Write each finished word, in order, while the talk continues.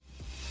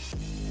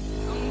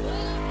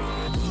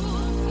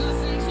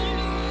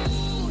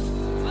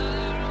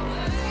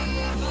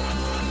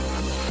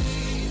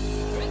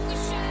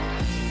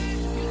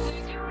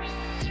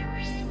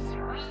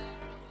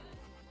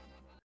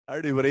Hi,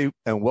 everybody,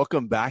 and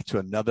welcome back to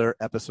another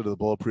episode of the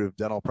Bulletproof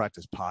Dental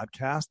Practice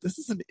Podcast. This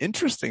is an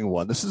interesting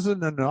one. This is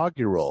an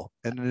inaugural,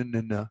 An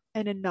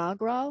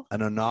inaugural?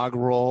 an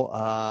inaugural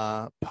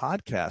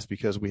podcast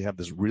because we have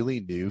this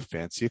really new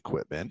fancy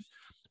equipment,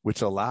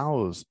 which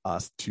allows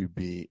us to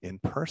be in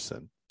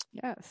person.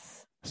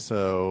 Yes.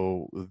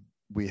 So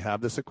we have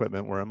this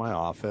equipment. We're in my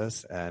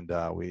office, and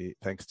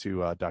thanks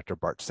to Dr.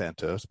 Bart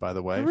Santos, by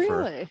the way,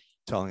 Really? for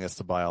telling us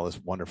to buy all this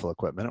wonderful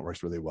equipment. It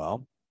works really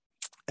well.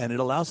 And it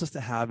allows us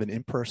to have an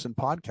in-person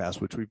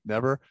podcast, which we've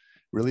never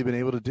really been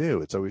able to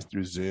do. It's always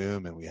through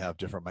Zoom, and we have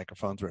different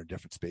microphones. We're in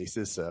different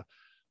spaces. So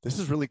this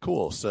is really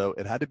cool. So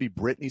it had to be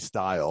Brittany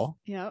style.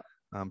 Yep.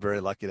 I'm very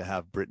lucky to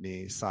have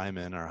Brittany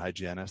Simon, our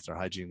hygienist, our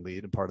hygiene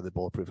lead, and part of the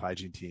Bulletproof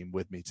Hygiene team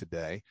with me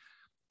today.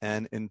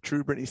 And in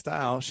true Brittany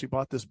style, she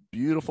bought this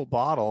beautiful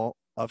bottle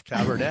of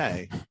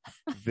Cabernet,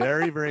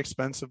 very, very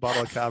expensive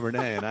bottle of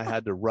Cabernet. And I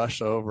had to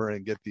rush over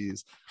and get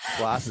these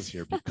glasses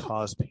here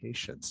because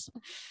patience.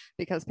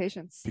 Because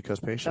patience.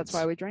 That's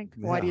why we drink.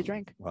 Yeah. Why do you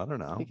drink? Well, I don't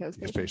know. Because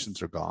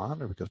patients are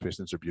gone, or because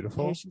patients are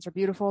beautiful? Patients are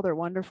beautiful. They're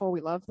wonderful. We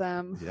love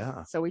them.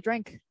 Yeah. So we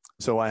drink.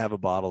 So I have a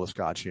bottle of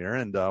scotch here,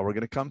 and we're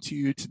going to come to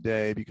you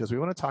today because we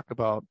want to talk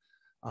about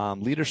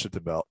leadership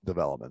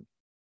development.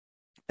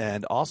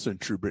 And also in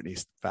true Brittany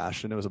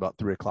fashion, it was about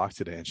 3:00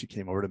 today, and she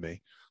came over to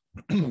me,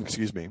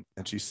 excuse me,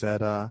 and she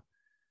said,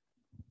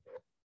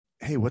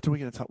 hey, what are we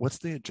going to talk? What's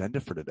the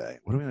agenda for today?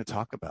 What are we going to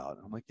talk about?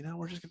 And I'm like,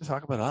 we're just going to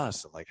talk about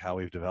us and like how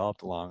we've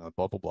developed along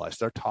blah, blah, blah. I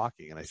start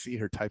talking and I see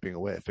her typing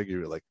away. I figure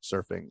you're like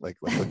surfing, like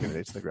looking at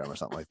Instagram or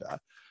something like that.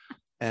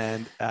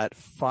 And at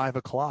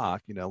 5:00,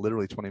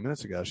 literally 20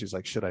 minutes ago, she's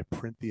like, should I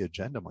print the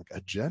agenda? I'm like,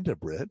 agenda,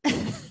 Britt?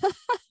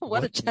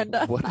 What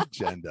agenda? What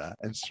agenda?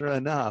 And sure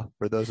enough,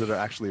 for those that are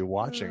actually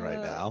watching right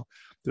now,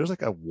 there's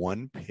like a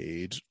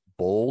 1-page,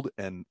 bold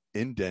and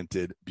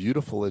indented,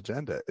 beautiful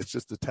agenda. It's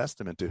just a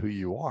testament to who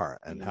you are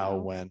and how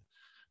when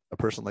a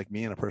person like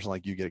me and a person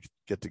like you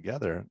get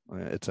together,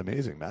 it's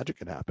amazing. Magic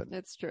can happen.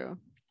 It's true.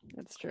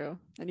 It's true.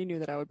 And you knew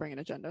that I would bring an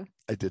agenda.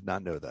 I did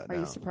not know that. Are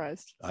you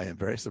surprised? I am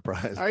very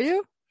surprised. Are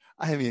you?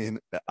 I mean,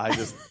 I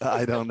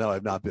don't know.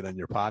 I've not been on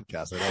your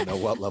podcast. I don't know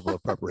what level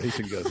of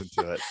preparation goes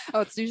into it.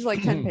 Oh, it's usually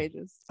like 10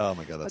 pages. Oh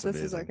my God, that's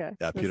amazing. This is okay.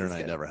 Yeah, Peter and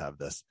I never have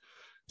this.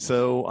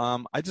 So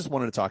I just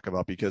wanted to talk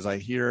about, because I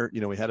hear,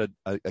 we had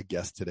a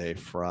guest today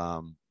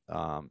from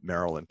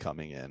Maryland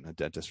coming in, a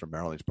dentist from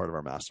Maryland. He's part of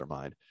our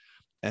mastermind.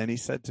 And he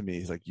said to me,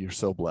 he's like, you're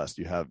so blessed.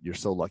 You're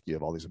so lucky. You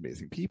have all these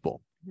amazing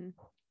people. Mm-hmm.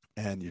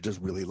 And you're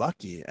just really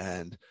lucky.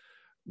 And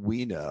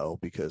we know,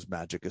 because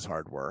magic is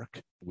hard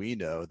work, we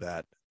know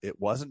that it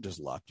wasn't just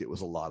luck. It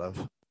was a lot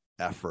of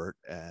effort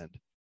and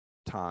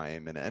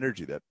time and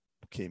energy that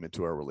came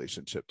into our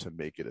relationship to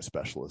make it as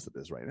special as it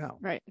is right now.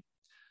 Right.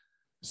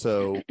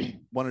 So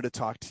wanted to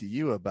talk to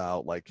you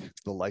about like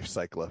the life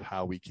cycle of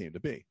how we came to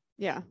be.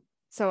 Yeah.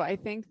 So I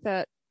think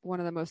that one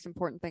of the most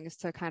important things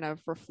to kind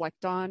of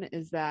reflect on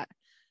is that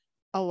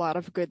a lot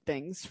of good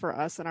things for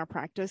us in our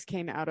practice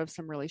came out of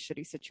some really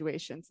shitty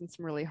situations and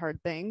some really hard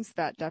things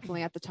that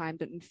definitely at the time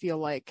didn't feel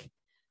like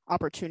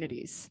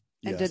opportunities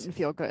and didn't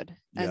feel good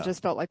and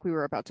just felt like we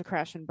were about to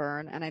crash and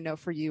burn. And I know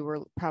for you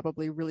were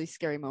probably really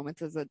scary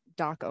moments as a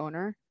doc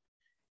owner,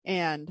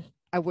 and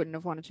I wouldn't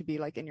have wanted to be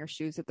like in your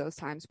shoes at those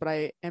times, but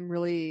I am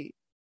really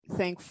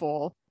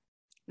thankful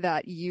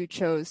that you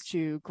chose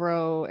to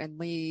grow and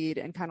lead,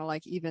 and kind of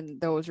like, even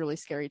though it was a really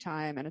scary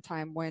time and a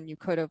time when you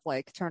could have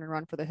like turned and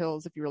run for the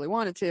hills if you really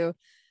wanted to,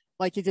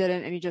 like you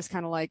didn't, and you just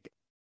kind of like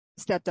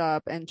stepped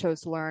up and chose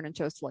to learn and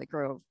chose to like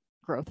grow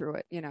through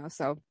it,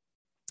 so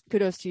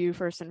kudos to you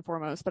first and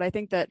foremost. But I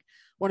think that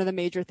one of the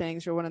major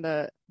things, or one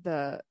of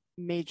the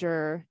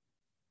major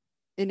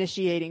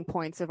initiating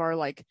points of our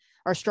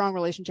strong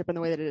relationship in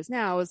the way that it is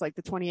now is like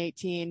the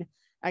 2018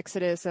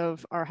 exodus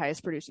of our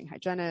highest producing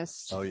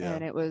hygienist. Oh, yeah.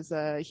 And it was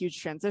a huge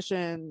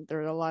transition.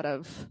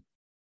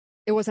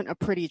 It wasn't a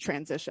pretty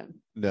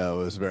transition.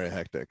 No, it was very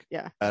hectic.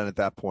 Yeah. And at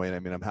that point, I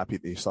mean, I'm happy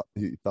that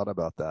you thought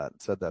about that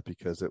and said that,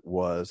 because it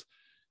was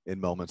in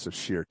moments of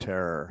sheer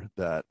terror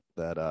that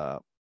I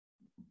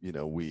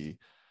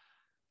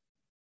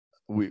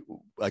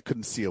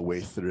couldn't see a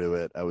way through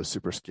it. I was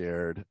super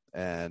scared.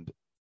 And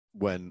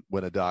when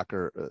a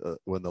doctor,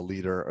 when the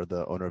leader or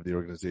the owner of the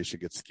organization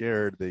gets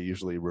scared, they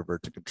usually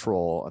revert to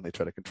control and they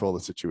try to control the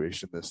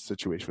situation. This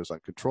situation was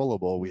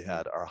uncontrollable. We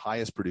had our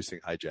highest producing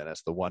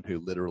hygienist, the one who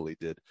literally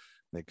did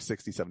like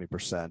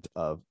 60-70%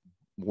 of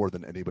more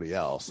than anybody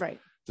else, right,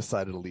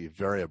 decided to leave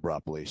very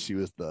abruptly. She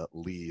was the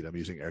lead. I'm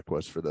using air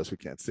quotes for those who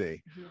can't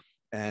see. Mm-hmm.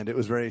 And it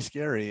was very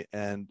scary.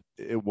 And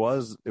it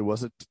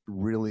wasn't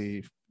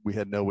really, we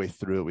had no way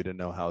through it. We didn't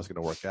know how it was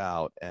going to work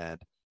out.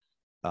 And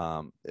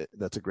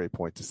that's a great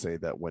point to say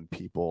that when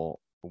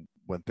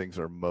things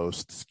are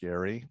most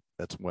scary,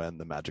 that's when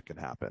the magic can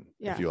happen,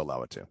 if you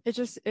allow it to.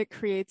 It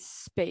creates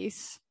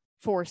space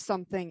for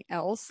something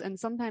else. And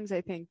sometimes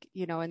I think,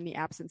 in the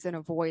absence, in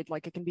a void,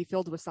 like it can be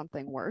filled with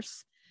something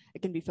worse.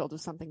 It can be filled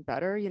with something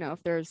better.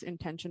 If there's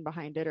intention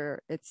behind it,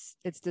 or it's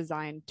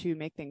designed to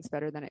make things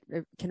better, then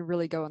it can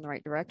really go in the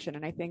right direction.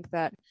 And I think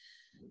that,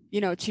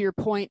 to your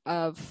point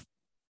of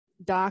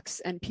docs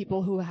and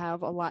people who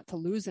have a lot to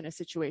lose in a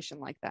situation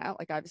like that,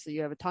 like obviously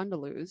you have a ton to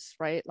lose,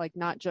 right? Like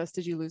not just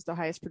did you lose the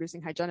highest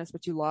producing hygienist,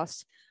 but you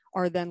lost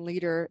our then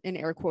leader, in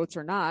air quotes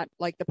or not,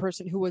 like the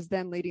person who was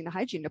then leading the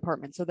hygiene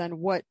department. So then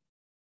what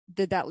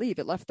did that leave?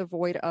 It left the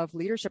void of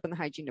leadership in the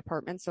hygiene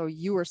department. So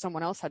you or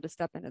someone else had to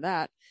step into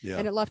that. Yeah.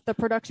 And it left the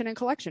production and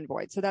collection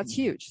void. So that's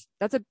huge.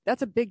 That's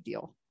a big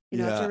deal.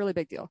 It's a really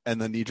big deal.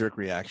 And the knee-jerk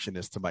reaction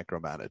is to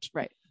micromanage.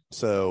 Right.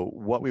 So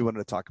what we wanted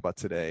to talk about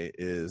today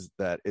is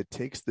that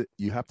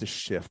you have to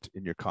shift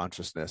in your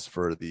consciousness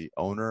for the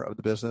owner of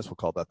the business. We'll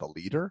call that the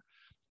leader,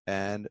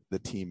 and the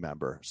team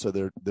member. So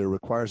there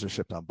requires a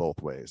shift on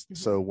both ways. Mm-hmm.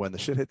 So when the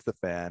shit hits the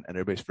fan and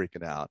everybody's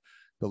freaking out,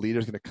 the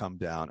leader's going to come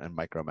down and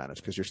micromanage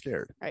because you're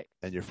scared, right?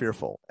 And you're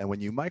fearful. And when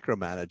you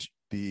micromanage,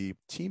 the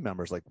team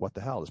member's like, what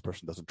the hell? This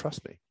person doesn't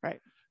trust me. Right.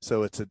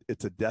 So it's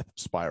a death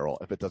spiral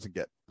if it doesn't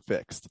get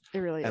fixed. It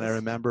really is. And I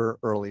remember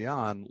early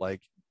on,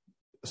 like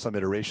some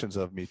iterations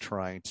of me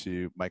trying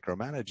to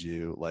micromanage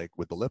you, like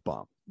with the lip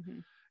balm. Mm-hmm.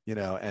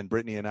 And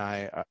Brittany and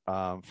I,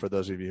 for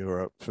those of you who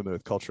are familiar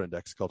with Culture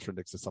Index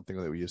is something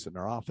that we use in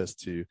our office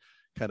to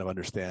kind of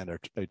understand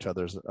each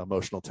other's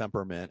emotional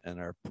temperament and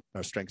our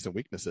strengths and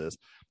weaknesses.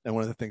 And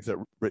one of the things that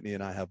Brittany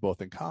and I have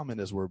both in common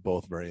is we're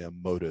both very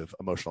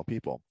emotional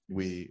people.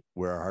 We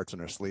wear our hearts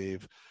on our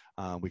sleeve.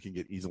 Our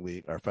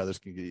feathers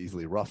can get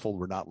easily ruffled.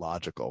 We're not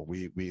logical.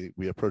 We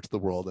approach the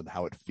world and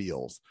how it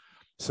feels.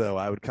 So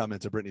I would come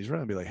into Brittany's room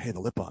and be like, hey, the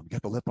lip balm,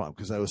 get the lip balm.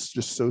 Because I was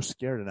just so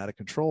scared and out of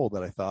control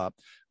that I thought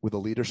with the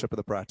leadership of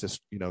the practice,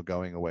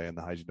 going away in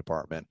the hygiene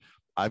department,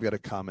 I've got to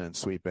come in and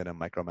sweep in and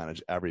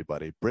micromanage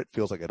everybody. Britt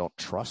feels like I don't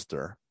trust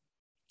her.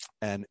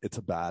 And it's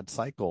a bad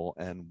cycle.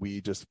 And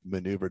we just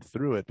maneuvered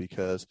through it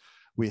because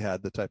we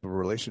had the type of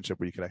relationship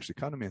where you could actually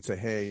come to me and say,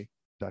 hey,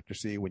 Dr.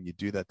 C, when you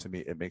do that to me,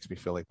 it makes me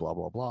feel like blah,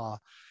 blah, blah.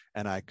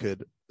 And I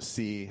could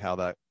see how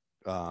that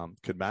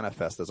could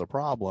manifest as a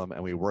problem.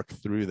 And we worked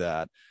through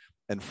that.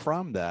 And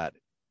from that,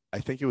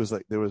 I think it was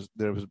like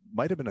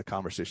might have been a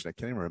conversation. I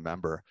can't even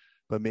remember,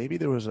 but maybe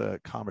there was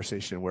a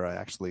conversation where I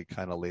actually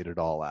kind of laid it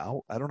all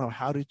out. I don't know.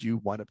 How did you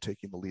wind up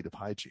taking the lead of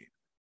hygiene?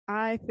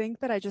 I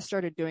think that I just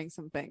started doing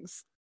some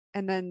things,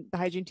 and then the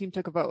hygiene team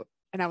took a vote,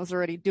 and I was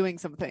already doing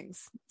some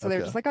things. So they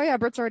were just like, "Oh yeah,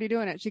 Britt's already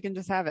doing it. She can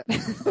just have it."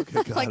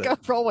 Okay, like, go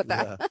roll with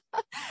that.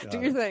 Do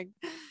your thing.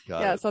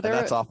 So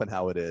that's often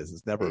how it is.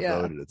 It's never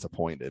voted; it's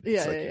appointed.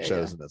 It's you're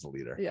chosen as a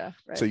leader. Yeah.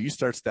 Right. So you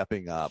start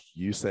stepping up.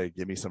 You say,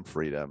 "Give me some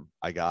freedom.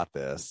 I got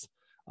this."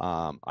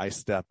 I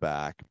step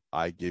back.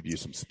 I give you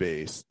some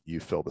space. You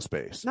fill the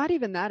space. Not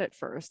even that at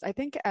first. I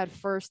think at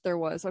first there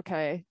was,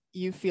 okay,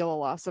 you feel a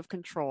loss of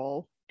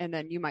control. And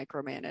then you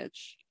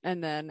micromanage.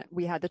 And then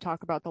we had to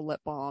talk about the lip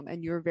balm,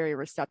 and you were very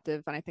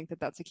receptive. And I think that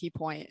that's a key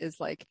point, is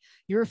like,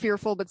 you were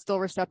fearful, but still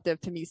receptive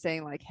to me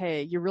saying like,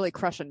 hey, you're really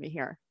crushing me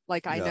here.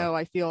 Like, I know,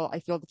 I feel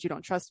that you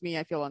don't trust me.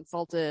 I feel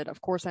insulted.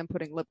 Of course, I'm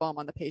putting lip balm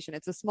on the patient.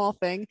 It's a small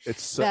thing.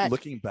 It's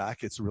looking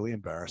back, it's really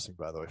embarrassing,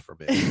 by the way, for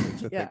me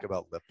to think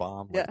about lip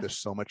balm. Like, there's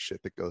so much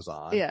shit that goes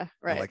on. Yeah,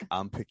 right. And like,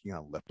 I'm picking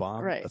on lip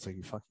balm. Right. That's like,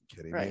 you fucking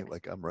kidding me?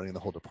 Like, I'm running the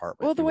whole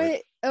department. Well, the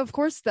way, of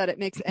course, that it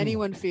makes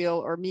anyone feel,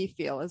 or me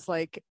feel, is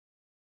like,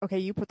 okay,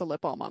 you put the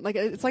lip balm on. Like,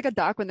 it's like a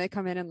doc when they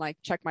come in and like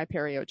check my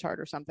perio chart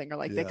or something, or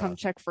like they come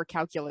check for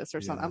calculus or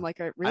something. I'm like,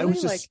 really? I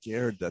was just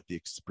scared that the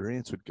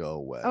experience would go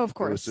away. Oh, of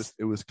course.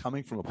 It was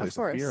coming from a place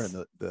of fear,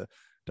 and the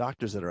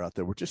doctors that are out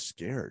there were just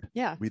scared.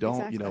 Yeah, we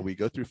don't, we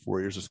go through 4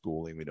 years of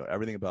schooling. We know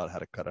everything about how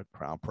to cut a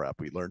crown prep.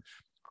 We learn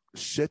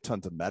shit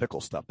tons of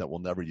medical stuff that we'll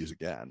never use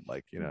again.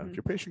 Like, if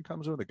your patient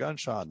comes in with a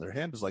gunshot and their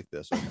hand is like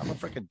this, like, I'm a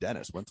freaking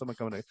dentist. When someone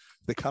comes in,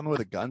 they come in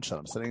with a gunshot,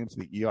 I'm sending them to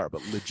the ER,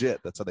 but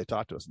legit, that's how they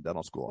talk to us in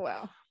dental school.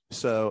 Wow.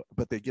 So,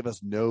 but they give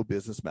us no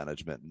business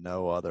management,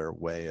 no other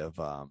way of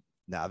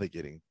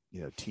navigating,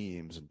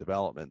 teams and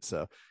development.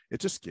 So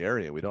it's just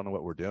scary, and we don't know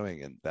what we're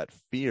doing. And that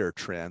fear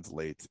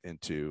translates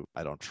into,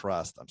 I don't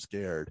trust, I'm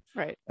scared.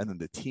 Right. And then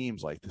the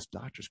team's like, this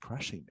doctor's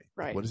crushing me.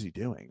 Right. Like, what is he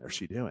doing or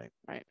she doing?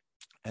 Right.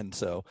 And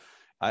so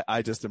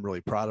I just am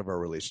really proud of our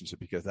relationship,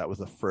 because that was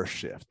the first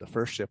shift. The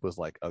first shift was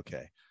like,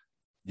 okay,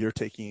 you're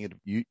taking it.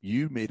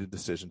 You made a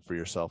decision for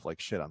yourself. Like,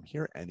 shit, I'm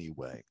here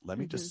anyway. Let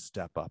me just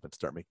step up and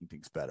start making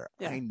things better.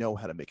 Yeah. I know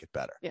how to make it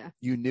better. Yeah.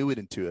 You knew it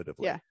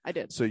intuitively. Yeah, I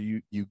did. So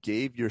you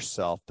gave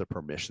yourself the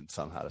permission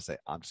somehow to say,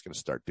 I'm just going to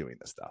start doing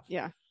this stuff.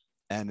 Yeah.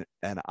 And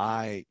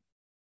I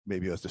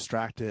maybe was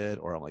distracted,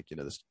 or I'm like,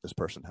 this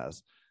person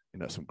has,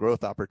 some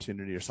growth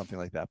opportunity or something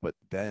like that. But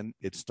then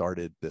it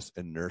started this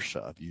inertia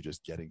of you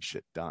just getting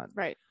shit done.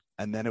 Right.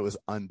 And then it was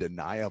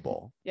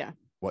undeniable. Yeah.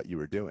 What you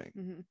were doing.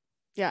 Mm-hmm.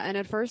 Yeah. And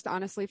at first,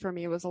 honestly, for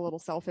me, it was a little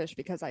selfish,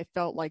 because I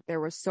felt like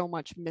there was so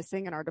much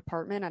missing in our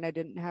department, and I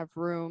didn't have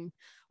room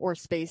or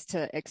space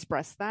to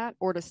express that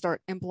or to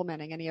start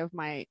implementing any of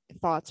my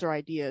thoughts or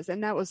ideas.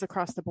 And that was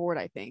across the board,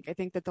 I think. I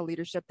think that the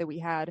leadership that we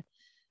had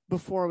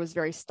before was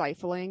very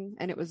stifling,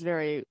 and it was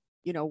very,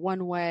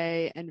 one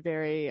way, and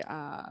very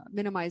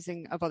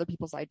minimizing of other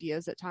people's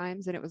ideas at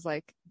times. And it was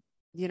like,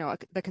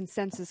 the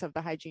consensus of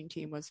the hygiene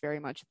team was very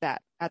much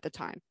that at the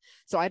time.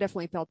 So I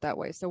definitely felt that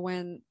way. So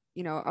when,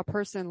 a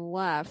person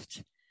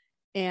left,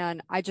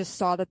 And I just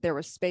saw that there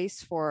was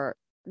space for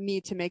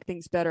me to make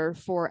things better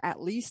for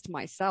at least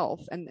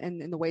myself, and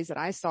in the ways that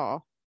I saw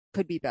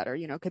could be better,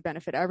 could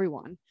benefit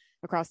everyone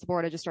across the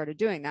board. I just started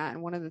doing that.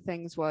 And one of the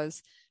things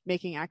was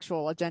making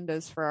actual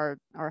agendas for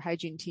our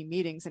hygiene team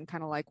meetings, and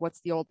kind of like,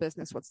 what's the old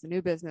business? What's the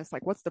new business?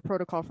 Like, what's the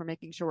protocol for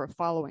making sure we're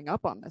following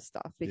up on this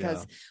stuff?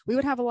 Because we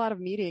would have a lot of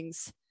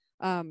meetings,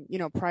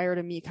 prior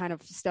to me kind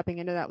of stepping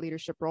into that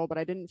leadership role, but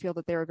I didn't feel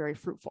that they were very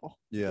fruitful.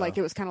 Yeah. Like,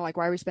 it was kind of like,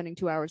 why are we spending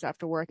 2 hours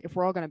after work? If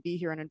we're all going to be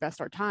here and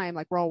invest our time,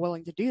 like, we're all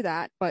willing to do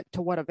that, but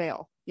to what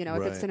avail?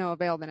 If it's to no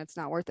avail, then it's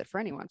not worth it for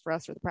anyone, for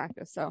us or the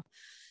practice. So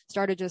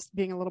started just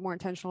being a little more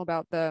intentional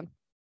about the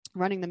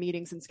running the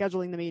meetings and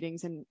scheduling the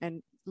meetings,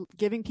 and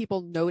giving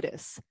people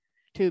notice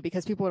too,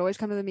 because people would always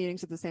come to the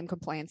meetings with the same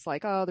complaints,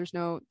 like, oh, there's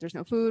no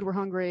food, we're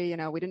hungry,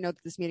 we didn't know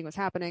that this meeting was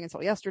happening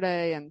until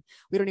yesterday, and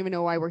we don't even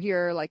know why we're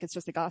here, like, it's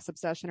just a gossip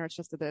session, or it's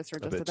just a this or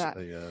just a that.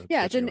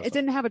 It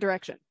didn't have a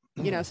direction.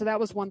 So that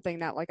was one thing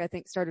that, like, I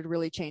think started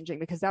really changing,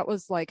 because that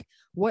was like,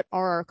 what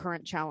are our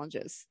current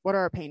challenges, what are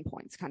our pain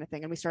points, kind of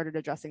thing. And we started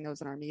addressing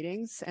those in our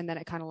meetings, and then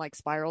it kind of like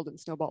spiraled and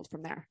snowballed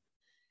from there.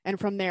 And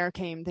from there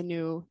came the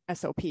new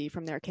SOP.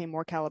 From there came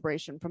more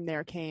calibration. From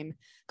there came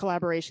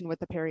collaboration with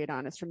the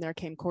periodontist. From there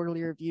came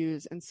quarterly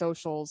reviews and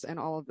socials and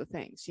all of the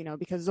things,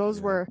 because those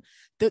were,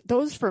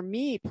 those for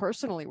me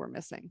personally were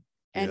missing.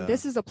 And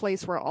this is a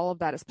place where all of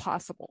that is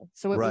possible.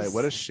 So it was,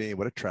 what a shame,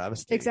 what a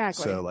travesty.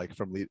 Exactly. So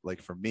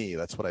for me,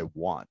 that's what I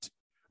want.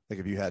 Like,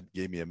 if you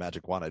gave me a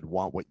magic wand, I'd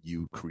want what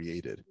you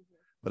created,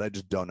 but I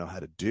just don't know how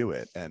to do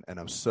it. And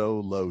I'm so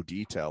low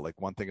detail.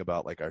 Like, one thing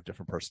about like our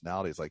different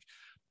personalities, like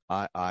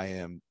I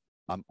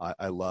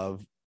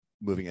love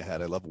moving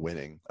ahead. I love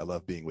winning. I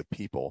love being with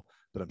people,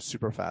 but I'm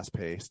super fast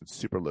paced and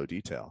super low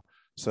detail.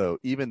 So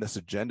even this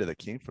agenda that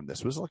came from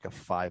this was like a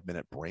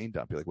 5-minute brain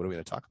dump. You're like, what are we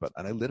going to talk about?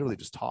 And I literally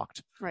just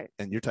talked. Right.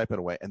 And you're typing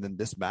away. And then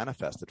this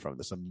manifested from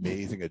this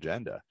amazing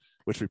agenda,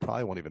 which we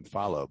probably won't even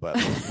follow. But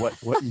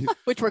what you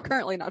which we're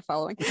currently not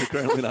following.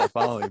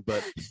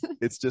 But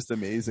it's just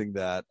amazing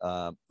that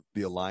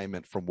the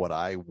alignment from what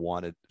I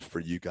wanted for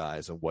you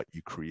guys and what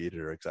you created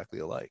are exactly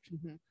alike.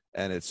 Mm-hmm.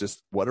 And it's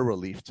just, what a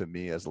relief to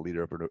me as a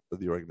leader of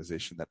the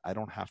organization that I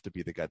don't have to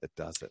be the guy that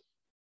does it.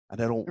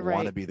 And I don't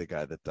want to be the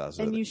guy that does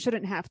it. And you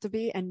shouldn't have to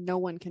be, and no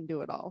one can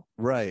do it all.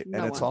 Right.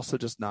 And it's also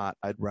just not,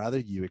 I'd rather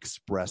you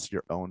express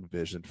your own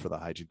vision for the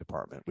hygiene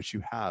department, which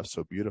you have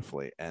so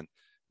beautifully. And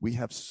we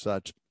have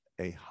such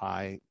a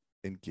high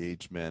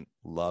engagement,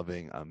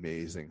 loving,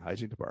 amazing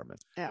hygiene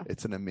department. Yeah.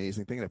 It's an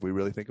amazing thing. And if we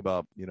really think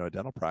about, a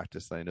dental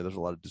practice, I know there's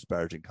a lot of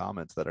disparaging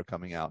comments that are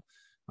coming out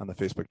on the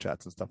Facebook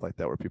chats and stuff like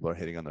that, where people are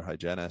hating on their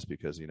hygienists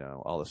because,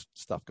 all this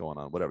stuff going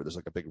on, whatever. There's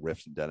like a big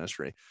rift in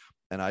dentistry.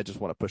 And I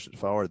just want to push it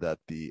forward that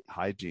the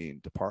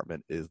hygiene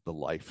department is the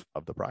life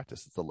of the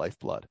practice. It's the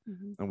lifeblood.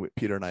 Mm-hmm. And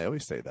Peter and I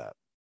always say that.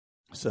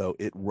 So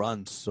it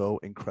runs so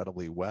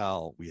incredibly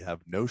well. We have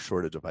no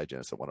shortage of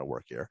hygienists that want to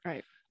work here.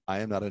 Right. I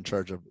am not in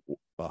charge of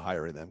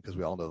hiring them, because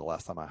we all know the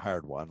last time I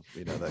hired one,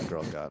 that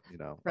girl got,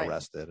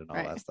 arrested and all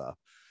that stuff.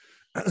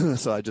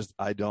 So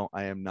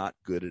I am not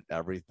good at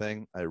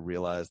everything. I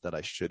realize that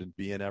I shouldn't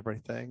be in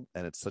everything.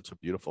 And it's such a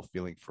beautiful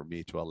feeling for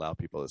me to allow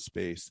people a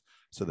space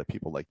so that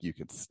people like you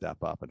can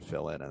step up and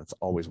fill in. And it's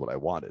always what I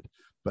wanted,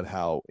 but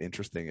how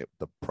interesting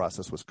the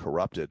process was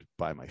corrupted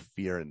by my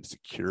fear and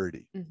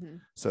insecurity. Mm-hmm.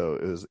 So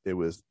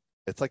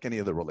it's like any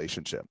other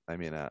relationship. I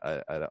mean,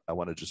 I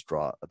want to just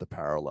draw the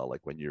parallel.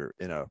 Like when you're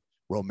in a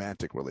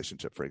romantic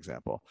relationship, for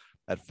example,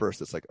 at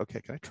first it's like,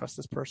 okay, can I trust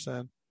this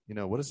person?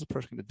 What is this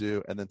person going to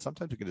do? And then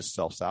sometimes you can just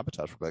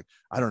self-sabotage for like,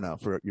 I don't know,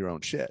 for your own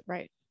shit.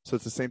 Right. So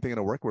it's the same thing in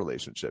a work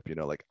relationship.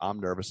 Like,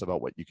 I'm nervous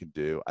about what you can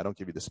do. I don't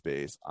give you the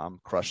space. I'm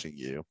crushing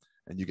you,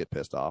 and you get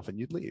pissed off and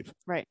you'd leave.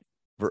 Right.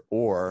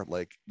 Or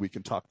like, we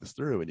can talk this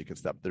through and you can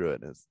step through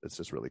it. And it's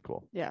just really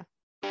cool. Yeah.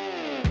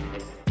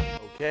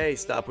 Okay,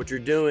 stop what you're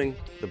doing.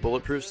 The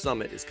Bulletproof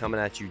Summit is coming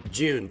at you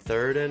June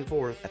 3rd and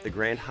 4th at the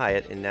Grand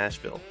Hyatt in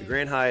Nashville. The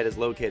Grand Hyatt is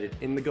located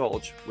in the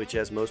Gulch, which,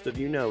 as most of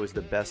you know, is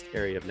the best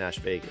area of Nash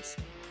Vegas.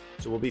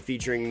 So we'll be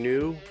featuring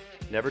new,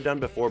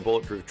 never-done-before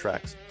bulletproof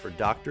tracks for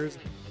doctors,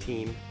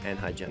 team, and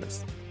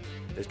hygienists.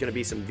 There's going to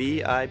be some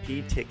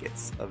VIP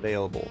tickets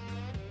available,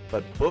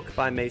 but book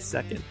by May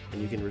 2nd,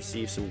 and you can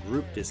receive some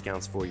group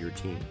discounts for your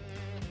team.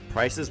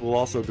 Prices will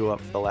also go up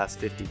for the last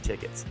 50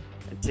 tickets,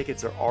 and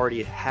tickets are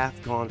already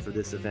half gone for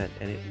this event,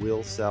 and it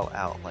will sell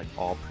out like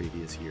all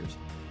previous years.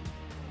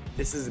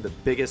 This is the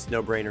biggest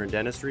no-brainer in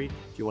dentistry.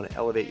 If you want to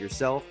elevate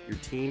yourself, your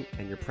team,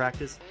 and your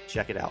practice,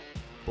 check it out,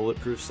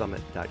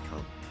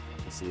 bulletproofsummit.com.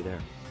 We'll see you there.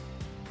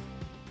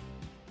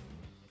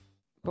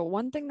 But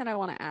one thing that I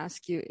want to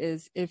ask you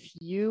is, if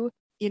you,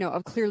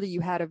 clearly you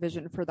had a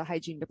vision for the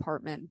hygiene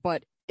department,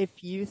 but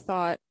if you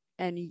thought,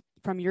 and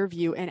from your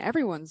view and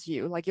everyone's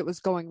view, like it was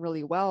going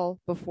really well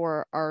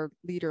before our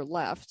leader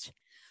left,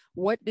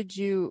 what did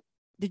you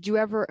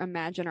ever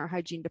imagine our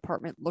hygiene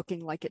department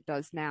looking like it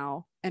does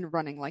now and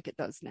running like it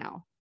does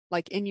now?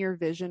 Like, in your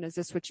vision, is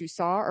this what you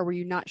saw, or were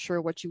you not sure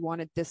what you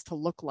wanted this to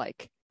look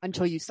like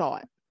until you saw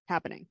it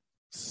happening?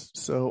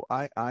 So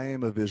I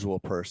am a visual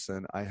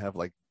person. I have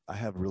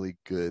really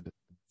good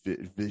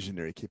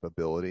visionary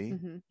capability.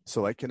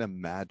 So I can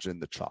imagine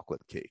the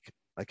chocolate cake.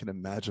 I can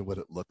imagine what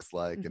it looks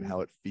like and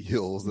how it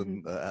feels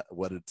and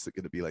what it's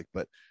going to be like.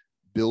 But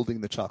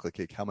building the chocolate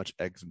cake, how much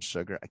eggs and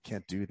sugar, I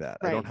can't do that.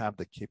 Right. I don't have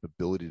the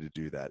capability to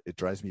do that. It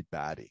drives me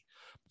batty.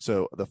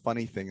 So the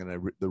funny thing,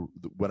 and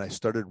when I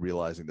started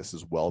realizing this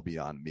is well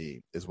beyond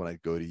me, is when I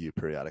go to you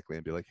periodically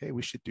and be like, hey,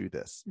 we should do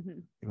this.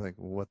 You're like,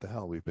 well, what the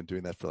hell? We've been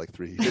doing that for like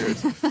 3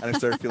 years. And I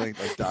started feeling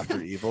like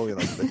Dr. Evil,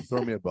 like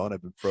throw me a bone.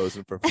 I've been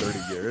frozen for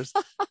 30 years.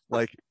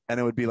 And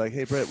it would be like,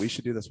 hey, Britt, we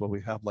should do this. Well,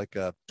 we have like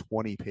a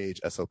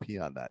 20-page SOP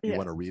on that. You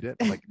want to read it?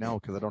 I'm like, no,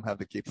 because I don't have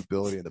the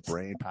capability and the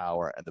brain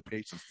power and the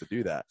patience to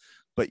do that.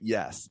 But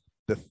yes,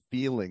 the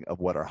feeling of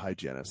what our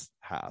hygienists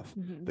have,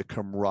 the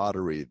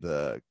camaraderie,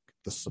 the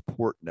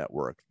support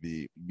network,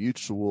 the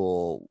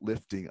mutual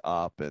lifting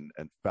up and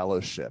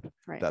fellowship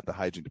that the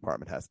hygiene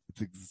department has,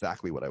 it's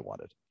exactly what I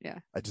wanted. Yeah.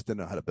 I just didn't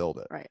know how to build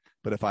it. Right.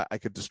 But if I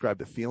could describe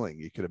the feeling,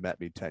 you could have met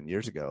me 10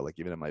 years ago, like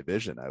even in my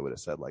vision, I would have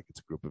said like, it's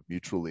a group of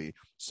mutually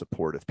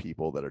supportive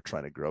people that are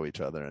trying to grow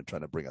each other and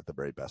trying to bring out the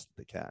very best that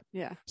they can.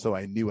 Yeah. So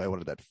I knew I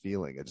wanted that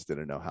feeling. I just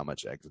didn't know how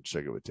much eggs and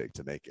sugar it would take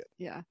to make it.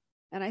 Yeah.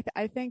 And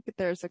I think that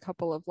there's a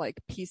couple of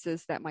like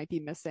pieces that might be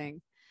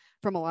missing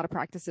from a lot of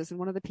practices. And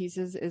one of the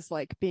pieces is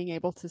like being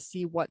able to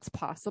see what's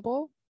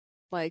possible,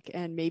 like,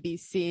 and maybe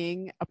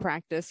seeing a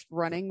practice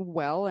running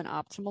well and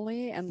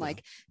optimally and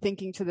like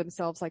thinking to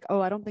themselves like,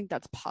 oh, I don't think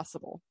that's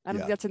possible. I don't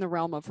think that's in the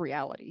realm of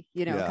reality,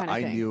 kind of thing.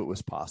 I knew it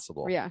was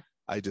possible. Yeah.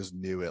 I just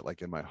knew it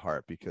like in my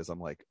heart because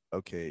I'm like,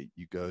 okay,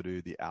 you go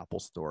to the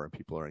Apple store and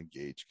people are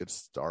engaged. You go to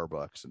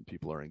Starbucks and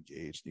people are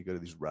engaged. You go to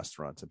these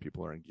restaurants and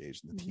people are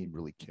engaged and the team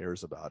really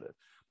cares about it.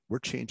 We're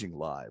changing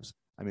lives.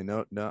 I mean,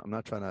 no, I'm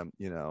not trying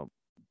to,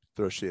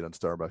 throw shade on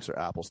Starbucks or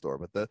Apple Store,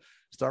 but the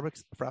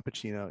Starbucks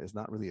Frappuccino is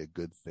not really a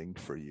good thing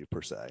for you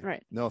per se.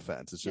 Right. No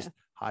offense. It's just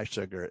high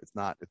sugar. It's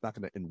not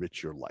going to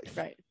enrich your life.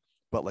 Right.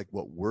 But like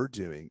what we're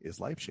doing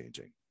is life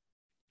changing.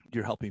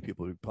 You're helping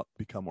people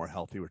become more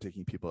healthy. We're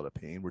taking people out of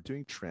pain. We're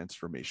doing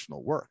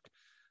transformational work.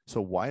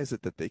 So why is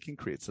it that they can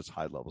create such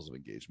high levels of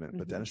engagement,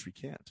 but dentistry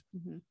can't?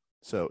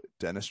 So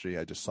dentistry,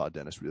 I just saw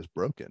dentistry as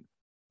broken.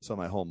 So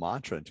my whole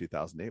mantra in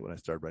 2008, when I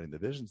started writing the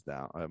visions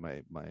down,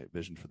 my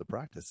vision for the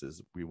practice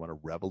is we want to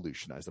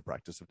revolutionize the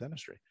practice of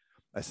dentistry.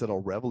 I said, I'll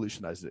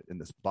revolutionize it in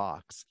this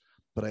box,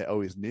 but I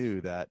always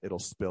knew that it'll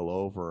spill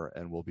over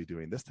and we'll be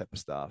doing this type of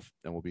stuff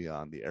and we'll be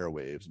on the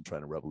airwaves and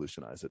trying to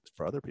revolutionize it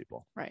for other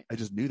people. Right. I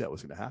just knew that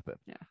was going to happen.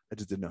 Yeah. I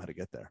just didn't know how to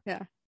get there.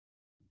 Yeah.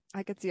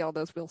 I could see all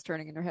those wheels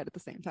turning in your head at the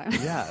same time.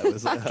 Yeah. It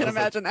was, I can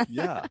imagine that.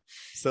 Yeah.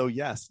 So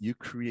yes, you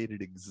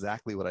created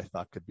exactly what I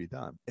thought could be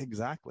done.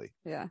 Exactly.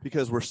 Yeah.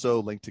 Because we're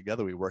so linked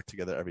together. We work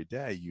together every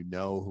day. You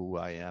know who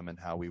I am and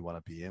how we want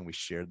to be in. We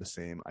share the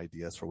same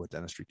ideas for what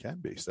dentistry can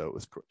be. So it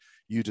was,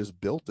 you just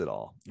built it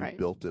all. You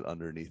built it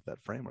underneath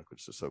that framework,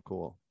 which is so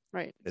cool.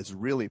 Right. It's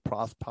really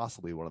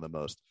possibly one of the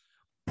most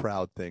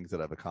proud things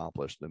that I've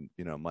accomplished. And,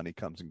 money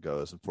comes and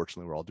goes.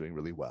 Unfortunately, we're all doing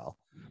really well.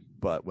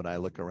 But when I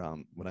walk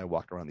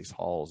around these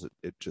halls,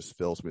 it just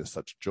fills me with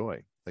such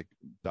joy. Like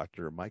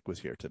Dr. Mike was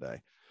here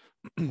today,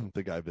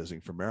 the guy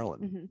visiting from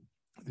Maryland.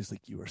 He's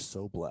like, you are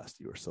so blessed.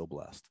 You are so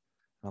blessed.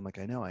 And I'm like,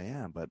 I know I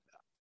am, but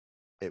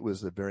it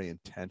was a very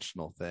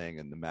intentional thing.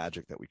 And the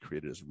magic that we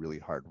created is really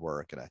hard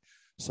work. And I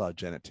saw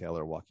Janet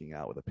Taylor walking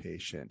out with a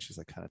patient. She's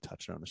like kind of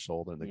touching her on the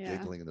shoulder and they're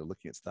giggling and they're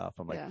looking at stuff.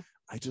 I'm like,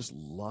 I just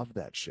love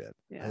that shit.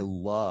 I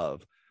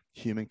love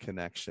human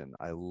connection.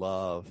 I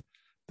love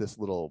this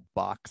little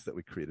box that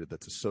we created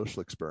that's a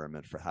social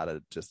experiment for how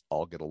to just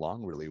all get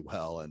along really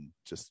well and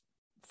just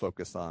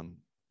focus on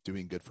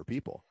doing good for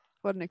people.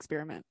 What an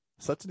experiment.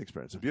 Such an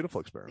experience, a beautiful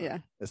experiment. Yeah.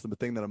 It's the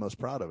thing that I'm most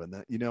proud of. And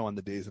that, on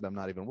the days that I'm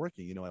not even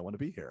working, I want to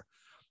be here.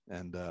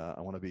 And I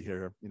want to be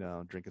here,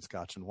 drinking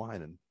scotch and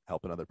wine and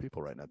helping other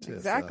people right now too.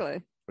 Exactly.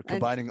 So we're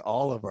combining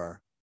all of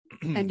our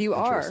and you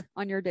interests.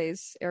 are on your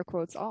days, air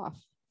quotes, off.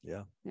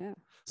 Yeah. Yeah.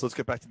 So let's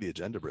get back to the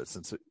agenda, Britt,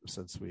 since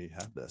we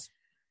have this.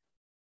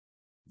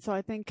 So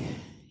I think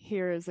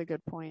here is a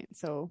good point.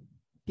 So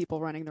people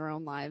running their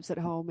own lives at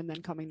home and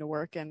then coming to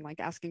work and like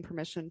asking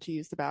permission to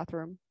use the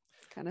bathroom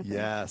kind of thing.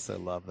 Yes, I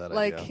love that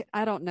idea. idea.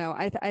 I don't know.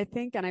 I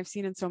think, and I've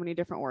seen in so many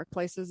different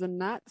workplaces and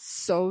not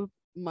so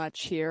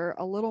much here,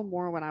 a little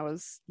more when I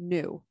was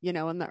new, in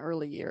the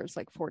early years,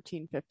 like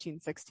 14,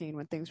 15, 16,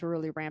 when things were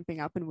really ramping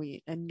up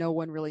and no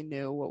one really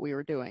knew what we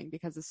were doing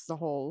because this is a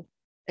whole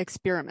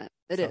experiment.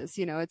 It's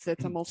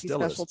a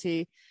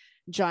multi-specialty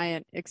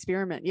giant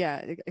experiment.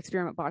 Yeah.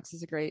 Experiment box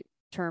is a great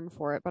term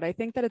for it. But I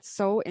think that it's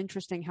so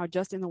interesting how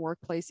just in the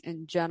workplace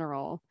in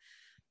general,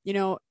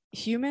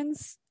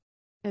 humans,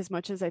 as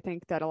much as I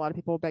think that a lot of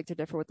people beg to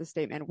differ with the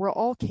statement, we're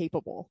all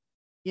capable.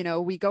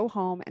 We go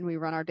home and we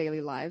run our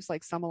daily lives,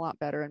 like some a lot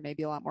better and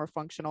maybe a lot more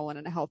functional and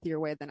in a healthier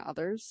way than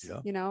others,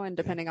 and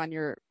depending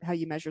on how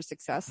you measure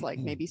success, like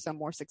maybe some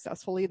more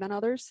successfully than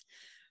others.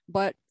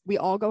 But we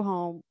all go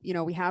home,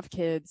 we have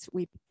kids,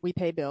 we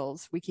pay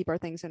bills, we keep our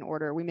things in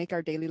order, we make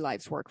our daily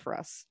lives work for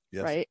us,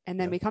 right? And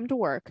then we come to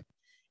work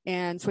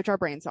and switch our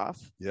brains off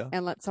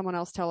and let someone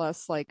else tell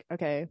us like,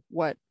 okay,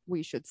 what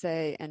we should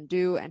say and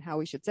do and how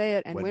we should say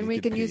it. And when we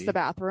can use the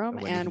bathroom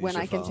and when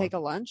I can take a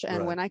lunch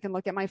and when I can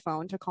look at my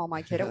phone to call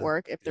my kid at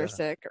work if they're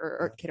sick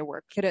or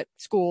kid at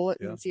school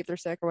and see if they're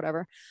sick or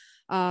whatever.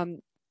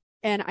 And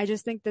I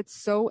just think that's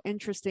so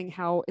interesting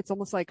how it's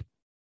almost like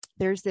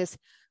there's this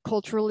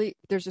cultural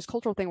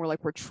thing where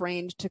like we're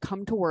trained to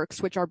come to work,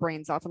 switch our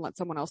brains off and let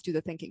someone else do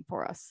the thinking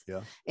for us.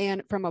 Yeah.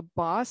 And from a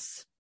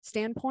boss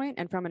standpoint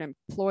and from an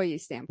employee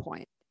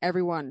standpoint,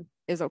 everyone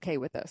is okay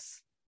with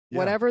this. Yeah.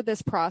 Whatever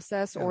this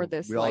process or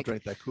this, we all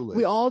drank that Kool-Aid.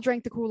 We all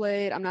drank the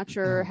Kool-Aid. I'm not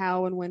sure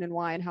how and when and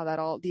why and how that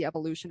all, the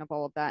evolution of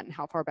all of that and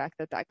how far back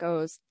that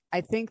goes.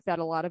 I think that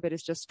a lot of it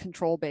is just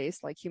control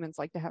based. Like humans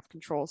like to have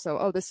control.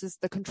 So, this is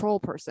the control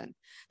person.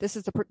 This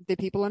is the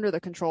people under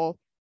the control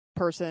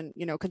person,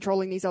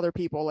 controlling these other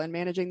people and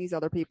managing these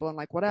other people and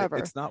like whatever.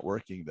 It's not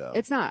working though.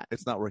 It's not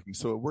working.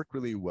 So it worked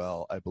really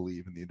well, I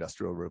believe, in the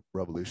Industrial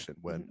Revolution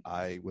when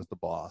I was the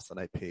boss and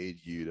I paid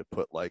you to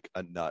put like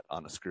a nut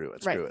on a screw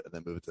and screw it and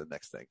then move it to the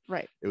next thing.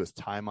 Right. It was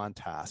time on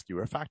task. You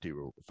were a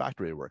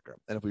factory worker.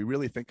 And if we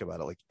really think about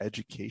it, like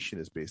education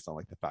is based on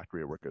like the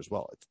factory worker as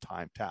well. It's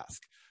time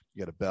task.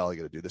 You got a bell, you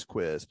got to do this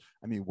quiz.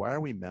 I mean, why are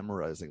we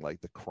memorizing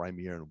like the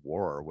Crimean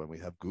War when we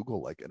have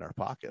Google like in our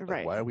pocket?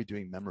 Like, why are we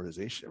doing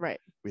memorization? Right.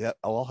 We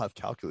all have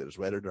calculators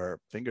right at our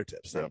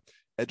fingertips. So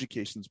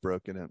education's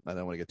broken, and I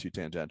don't want to get too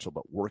tangential,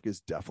 but work is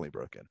definitely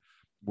broken.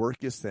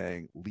 Work is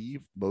saying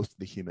leave most of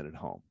the human at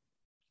home.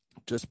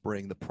 Just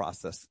bring the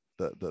process,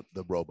 the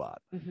robot.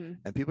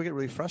 And people get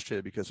really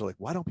frustrated because they're like,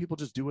 why don't people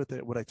just do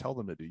what I tell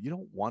them to do? You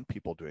don't want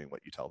people doing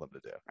what you tell them to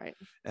do. Right.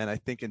 And I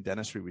think in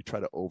dentistry, we try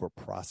to over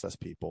process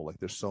people. Like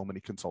there's so many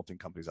consulting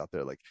companies out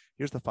there. Like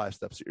here's the 5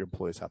 steps that your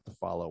employees have to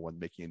follow when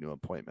making a new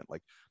appointment.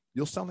 Like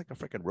you'll sound like a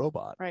freaking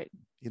robot. Right.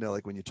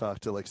 Like when you talk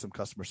to like some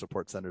customer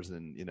support centers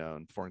in,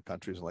 in foreign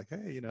countries, like,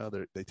 hey,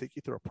 they take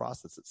you through a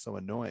process. It's so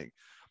annoying.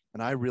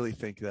 And I really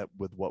think that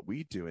with what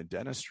we do in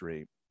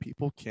dentistry,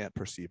 people can't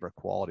perceive our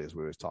quality as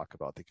we always talk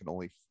about. They can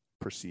only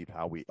perceive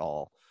how we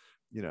all,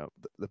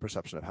 the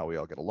perception of how we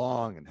all get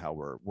along and how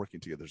we're working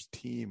together as a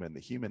team and the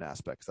human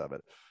aspects of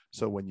it.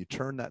 So when you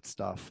turn that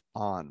stuff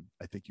on,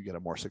 I think you get a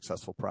more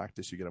successful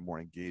practice, you get a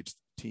more engaged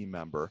team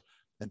member.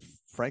 And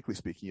frankly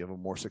speaking, you have a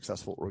more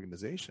successful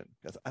organization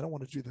because I don't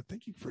want to do the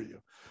thinking for you.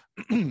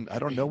 I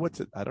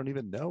don't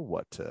even know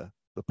what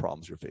the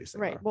problems you're facing.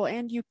 Right. Well,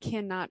 and you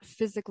cannot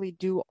physically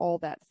do all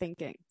that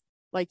thinking.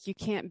 Like you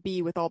can't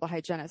be with all the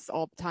hygienists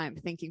all the time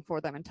thinking for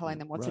them and telling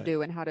them what to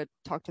do and how to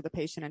talk to the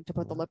patient and to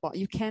put the lip on.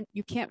 You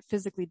can't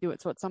physically do it.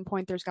 So at some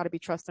point there's got to be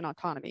trust and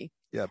autonomy.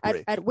 Yeah.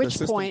 At which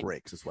the point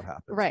breaks is what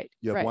happens. Right.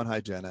 You have one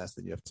hygienist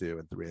and you have 2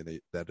 and 3 and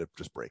that it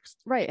just breaks.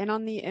 Right. And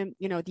on the,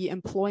 the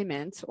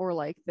employment or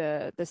like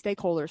the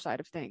stakeholder side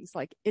of things,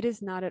 like it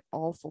is not at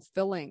all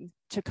fulfilling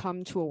to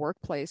come to a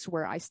workplace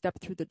where I step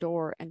through the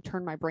door and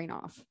turn my brain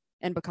off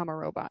and become a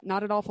robot.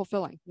 Not at all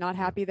fulfilling, not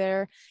happy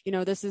there.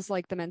 This is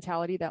like the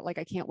mentality that like,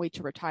 I can't wait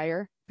to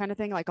retire kind of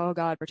thing. Like, oh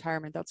God,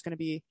 retirement, that's going to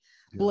be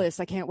bliss.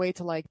 I can't wait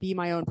to like be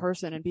my own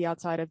person and be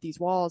outside of these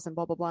walls and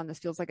blah, blah, blah. And this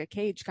feels like a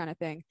cage kind of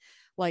thing.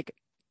 Like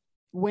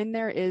when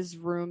there is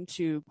room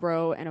to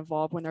grow and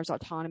evolve, when there's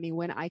autonomy,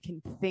 when I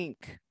can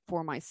think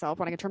for myself,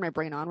 when I can turn my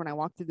brain on, when I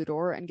walk through the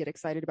door and get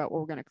excited about what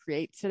we're going to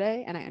create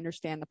today. And I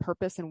understand the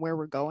purpose and where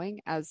we're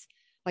going as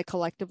like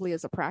collectively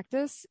as a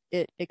practice,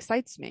 it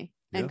excites me.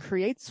 And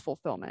creates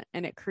fulfillment,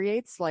 and it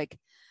creates like,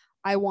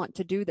 I want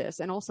to do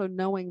this. And also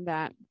knowing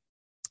that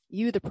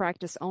you, the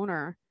practice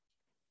owner,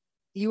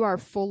 you are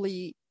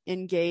fully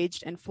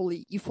engaged and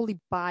you fully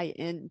buy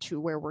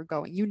into where we're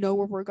going. You know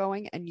where we're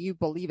going and you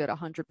believe it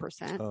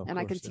 100%. And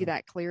I can see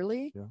that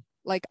clearly. Yeah.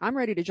 Like I'm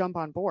ready to jump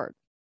on board.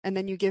 And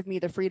then you give me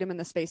the freedom and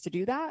the space to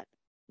do that.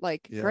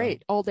 Like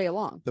great, all day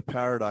long. The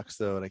paradox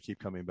though, and I keep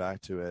coming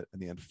back to it,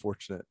 and the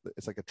unfortunate,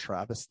 it's like a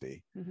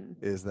travesty,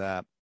 is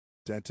that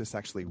dentists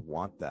actually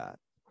want that.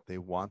 They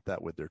want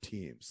that with their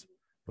teams,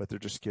 but they're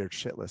just scared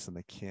shitless and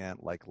they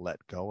can't like let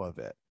go of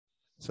it.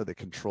 So they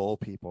control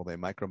people, they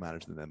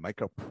micromanage them, they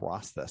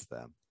microprocess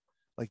them.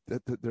 Like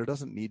there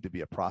doesn't need to be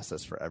a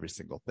process for every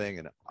single thing.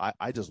 And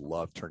I just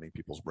love turning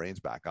people's brains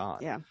back on.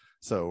 Yeah.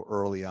 So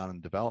early on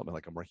in development,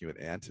 like I'm working with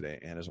Ann today.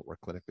 Ann hasn't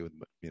worked clinically with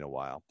me in a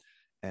while.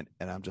 And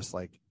I'm just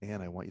like,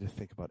 Ann, I want you to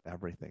think about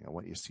everything. I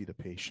want you to see the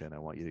patient. I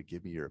want you to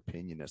give me your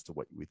opinion as to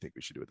what we think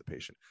we should do with the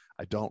patient.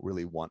 I don't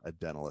really want a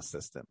dental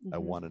assistant. I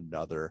want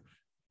another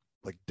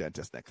like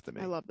dentist next to me.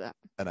 I love that.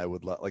 And I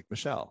would like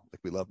Michelle, like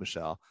we love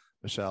Michelle.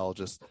 Michelle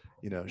just,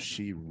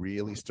 she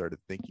really started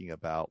thinking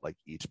about like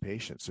each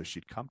patient. So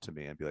she'd come to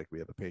me and be like, we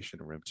have a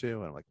patient in room 2.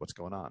 And I'm like, what's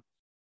going on?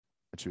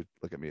 And she would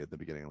look at me at the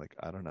beginning like,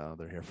 I don't know,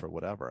 they're here for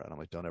whatever. And I'm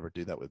like, don't ever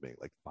do that with me.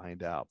 Like,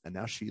 find out. And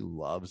now she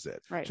loves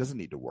it. Right. She doesn't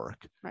need to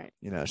work. Right.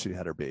 She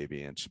had her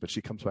baby but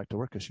she comes back to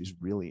work because she's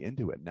really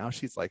into it. Now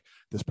she's like,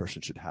 this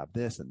person should have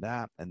this and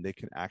that. And they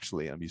can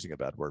actually, I'm using a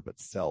bad word, but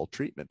sell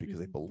treatment because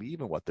they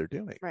believe in what they're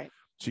doing. Right.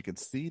 She can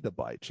see the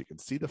bite. She can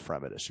see the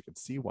fremitus. She can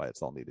see why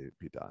it's all needed to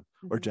be done.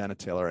 Or Janet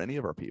Taylor, or any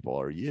of our people,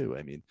 or you.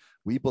 I mean,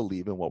 we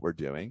believe in what we're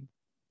doing.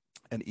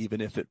 And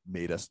even if it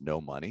made us no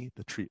money,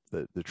 the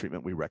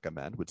treatment we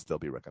recommend would still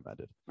be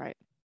recommended. Right.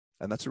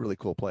 And that's a really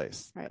cool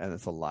place. Right. And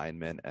it's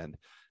alignment. And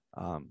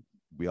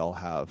we all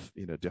have,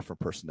 different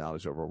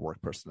personalities over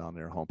work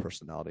personality or home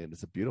personality. And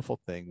it's a beautiful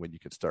thing when you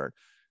can start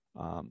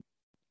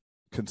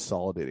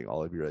consolidating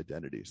all of your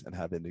identities and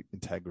have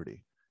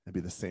integrity and be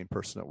the same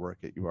person at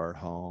work that you are at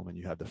home, and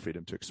you have the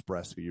freedom to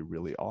express who you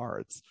really are.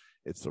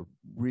 It's a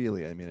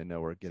really, I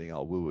know we're getting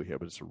all woo-woo here,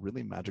 but it's a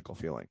really magical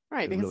feeling.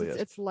 Right, because really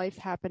it's life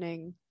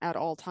happening at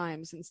all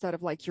times instead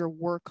of like your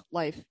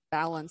work-life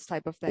balance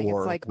type of thing.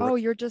 It's like,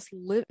 you're just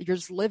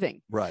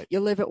living. Right.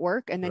 You live at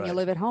work, and then you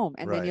live at home,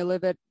 and then you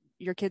live at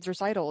your kid's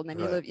recital, and then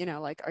you live,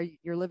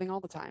 you're living all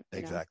the time.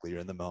 Exactly.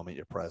 You're in the moment,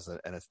 you're present,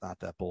 and it's not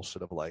that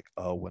bullshit of like,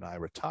 oh, when I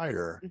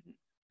retire,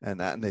 and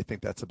they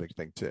think that's a big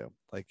thing too.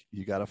 Like,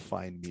 you got to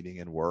find meaning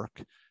in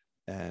work.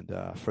 And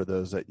for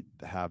those that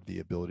have the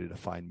ability to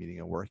find meaning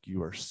in work,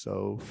 you are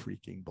so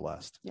freaking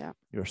blessed. Yeah.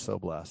 You're so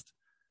blessed,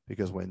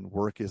 because when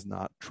work is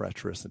not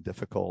treacherous and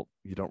difficult,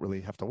 you don't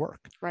really have to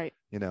work. Right.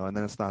 And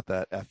then it's not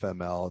that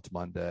FML, it's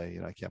Monday,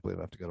 I can't believe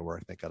I have to go to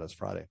work. Thank God it's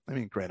Friday.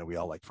 Granted, we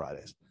all like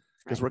Fridays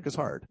because work is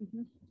hard,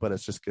 but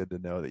it's just good to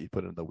know that you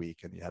put in the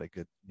week and you got a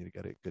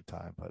good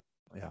time. But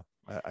yeah,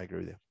 I agree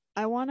with you.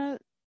 I want to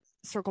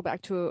circle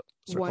back to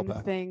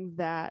one thing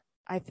that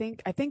I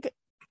think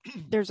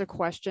there's a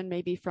question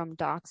maybe from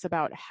docs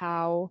about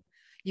how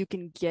you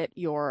can get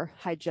your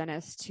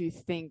hygienist to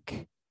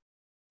think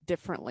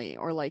differently,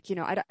 or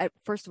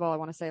first of all, I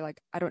want to say,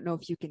 I don't know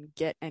if you can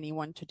get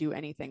anyone to do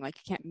anything. You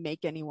can't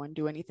make anyone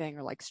do anything,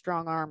 or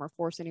strong arm or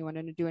force anyone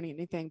into doing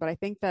anything. But I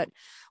think that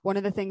one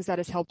of the things that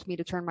has helped me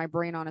to turn my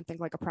brain on and think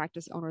like a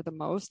practice owner the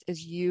most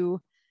is you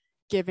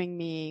giving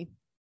me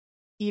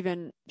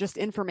even just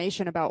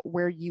information about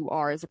where you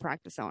are as a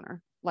practice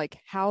owner, like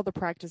how the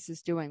practice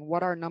is doing,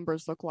 what our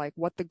numbers look like,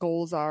 what the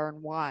goals are,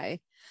 and why.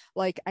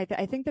 I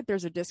think that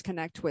there's a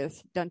disconnect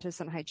with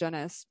dentists and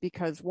hygienists,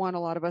 because one,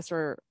 a lot of us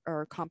are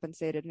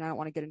compensated, and I don't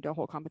want to get into a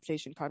whole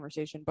compensation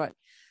conversation, but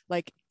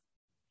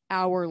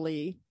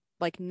hourly,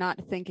 not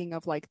thinking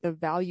of the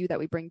value that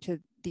we bring to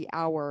the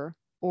hour,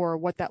 or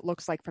what that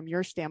looks like from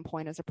your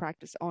standpoint as a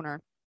practice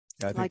owner.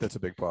 Yeah, I think that's a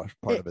big part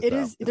of it. It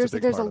is. There's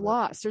a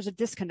loss. There's a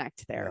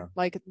disconnect there.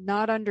 Yeah.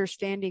 Not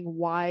understanding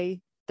why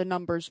the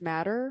numbers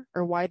matter,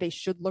 or why they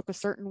should look a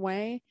certain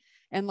way.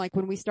 And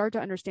when we start to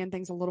understand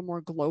things a little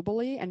more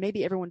globally, and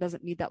maybe everyone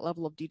doesn't need that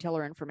level of detail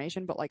or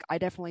information, but I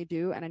definitely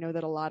do. And I know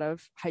that a lot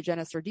of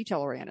hygienists are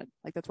detail oriented.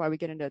 That's why we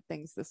get into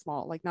things this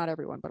small. Not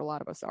everyone, but a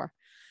lot of us are.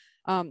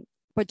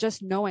 But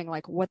just knowing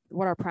what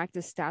our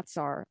practice stats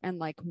are,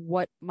 and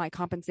what my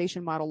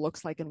compensation model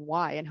looks like, and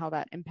why, and how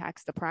that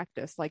impacts the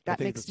practice, that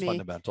makes me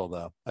fundamental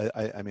though.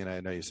 I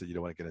know you said you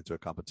don't want to get into a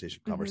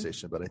compensation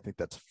conversation, but I think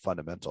that's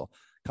fundamental.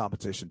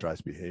 Compensation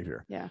drives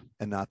behavior. Yeah.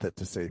 And not that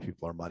to say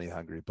people are money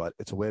hungry, but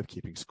it's a way of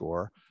keeping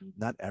score.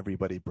 Not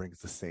everybody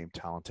brings the same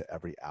talent to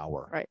every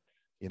hour. Right.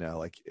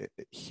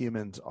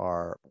 Humans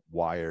are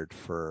wired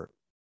for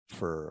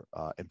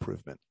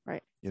improvement.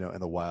 Right. In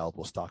the wild,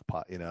 we'll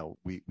stockpile,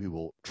 we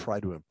will try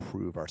to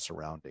improve our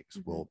surroundings.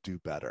 We'll do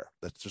better.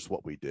 That's just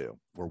what we do.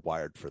 We're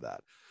wired for that.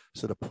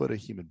 So to put a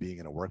human being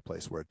in a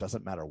workplace where it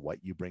doesn't matter what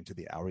you bring to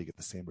the hour, you get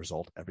the same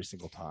result every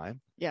single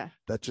time. Yeah.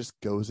 That just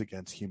goes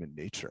against human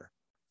nature.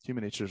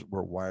 Human nature is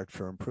we're wired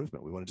for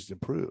improvement. We want to just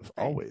improve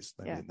always.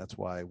 I mean, that's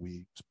why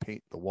we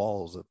paint the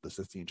walls of the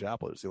Sistine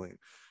Chapel or ceiling.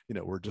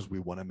 We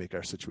want to make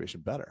our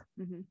situation better.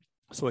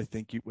 So I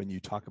think when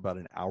you talk about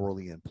an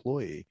hourly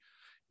employee,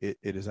 it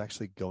is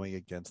actually going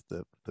against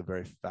the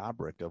very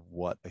fabric of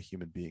what a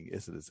human being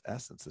is at its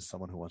essence, is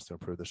someone who wants to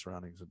improve their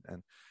surroundings,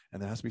 and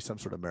there has to be some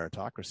sort of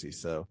meritocracy.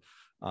 So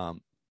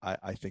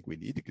I think we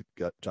need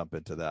to jump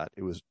into that.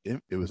 It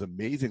was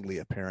amazingly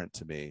apparent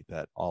to me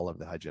that all of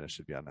the hygienists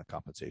should be on a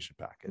compensation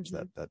package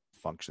that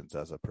functions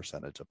as a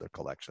percentage of their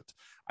collections.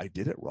 I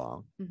did it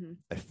wrong.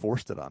 I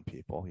forced it on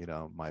people.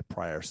 My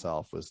prior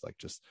self was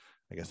just,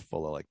 I guess,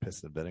 full of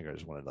piss and vinegar. I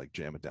just wanted to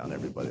jam it down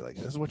everybody.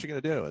 This is what you're going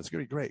to do. It's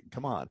going to be great.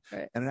 Come on.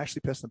 Right. And it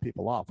actually pissed some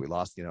people off. We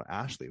lost,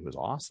 Ashley, who was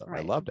awesome.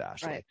 Right. I loved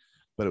Ashley,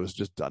 but it was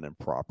just done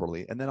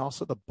improperly. And then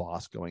also the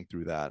boss going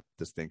through that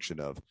distinction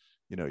of,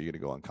 you're going to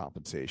go on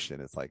compensation.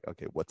 It's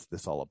okay, what's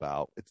this all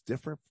about? It's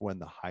different when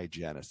the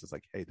hygienist is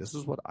hey, this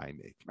is what I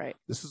make. Right.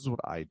 This is what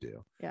I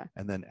do. Yeah.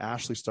 And then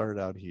Ashley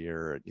started out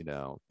here,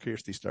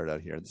 Kirsty started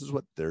out here, and this is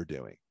what they're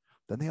doing.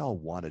 Then they all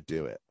want to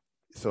do it.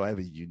 So I have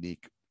a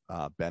unique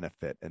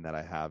benefit in that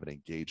I have an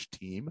engaged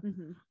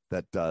team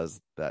that does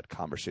that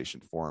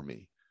conversation for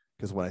me.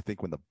 Because when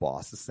the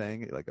boss is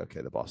saying it, okay,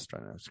 the boss is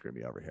trying to screw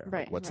me over here.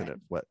 Right. What's in it?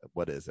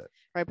 What is it?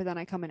 Right. But then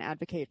I come and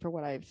advocate for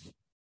what I've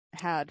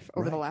had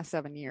over the last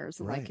 7 years.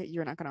 And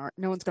you're not going to,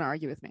 no one's going to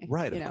argue with me.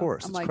 Right. Of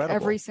course. I'm credible.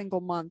 Every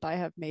single month I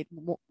have made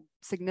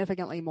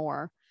significantly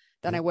more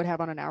than I would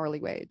have on an hourly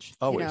wage.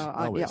 Always.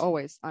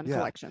 Always on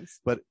collections.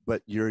 But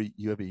you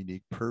have a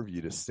unique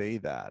purview to say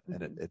that,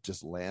 and it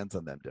just lands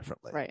on them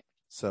differently. Right.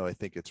 So I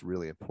think it's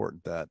really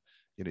important that,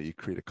 you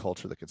create a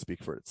culture that can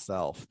speak for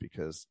itself,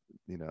 because,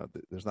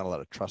 there's not a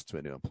lot of trust to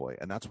a new employee.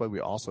 And that's why we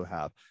also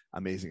have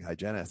amazing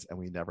hygienists, and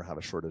we never have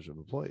a shortage of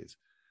employees.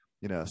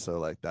 So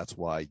like, that's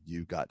why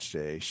you got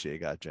Shay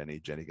got Jenny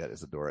got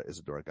Isadora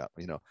got,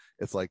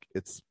 it's like,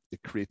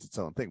 it creates its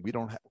own thing. We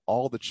don't have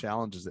all the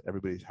challenges that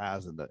everybody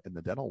has in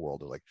the dental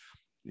world. Are like,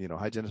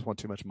 hygienists want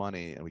too much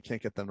money and we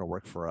can't get them to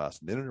work for us,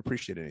 and they don't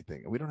appreciate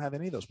anything. And we don't have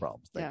any of those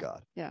problems, thank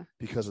God. Yeah.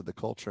 Because of the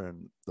culture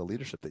and the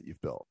leadership that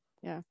you've built.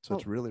 Yeah. So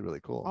it's really, really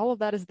cool. All of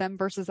that is them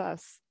versus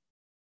us.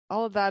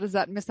 All of that is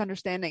that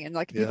misunderstanding, and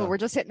like people, we're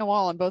just hitting a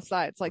wall on both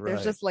sides. Like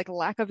there's just like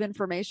lack of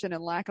information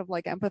and lack of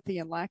like empathy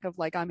and lack of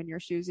like, I'm in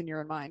your shoes and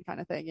you're in mine kind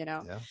of thing,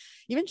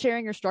 even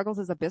sharing your struggles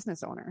as a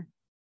business owner,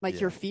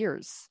 like your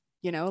fears,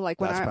 like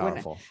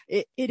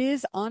it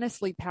is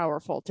honestly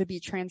powerful to be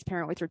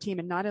transparent with your team,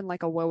 and not in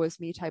like a woe is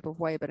me type of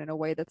way, but in a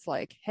way that's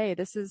like, hey,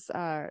 this is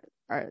the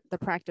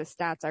practice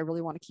stats. I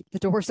really want to keep the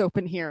doors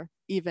open here,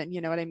 even,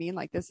 you know what I mean?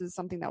 Like this is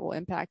something that will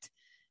impact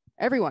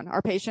everyone,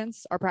 our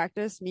patients, our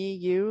practice, me,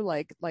 you,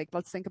 like,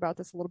 let's think about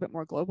this a little bit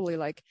more globally.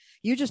 Like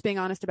you just being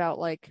honest about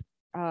like,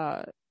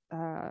 oh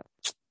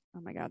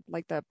my God,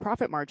 like the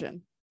profit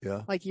margon,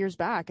 like years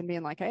back, and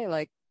being like, hey,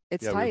 like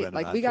it's tight.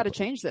 Like we got to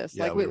change this.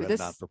 Yeah, like this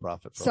not for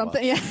profit. For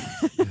something. Yeah.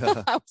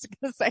 I was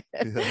going to say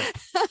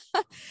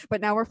it,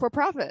 but now we're for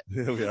profit.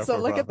 So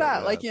look at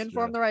that. Like you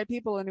inform the right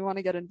people, and you want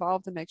to get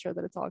involved and make sure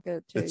that it's all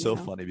good too. It's so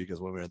funny, because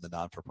when we were in the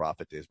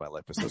non-for-profit days, my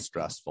life was so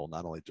stressful,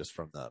 not only just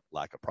from the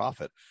lack of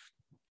profit,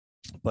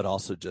 but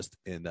also just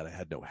in that I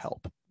had no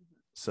help.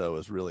 So it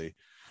was really,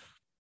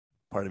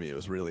 part of me, it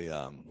was really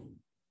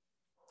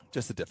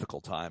just a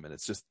difficult time. And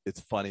it's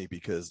funny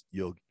because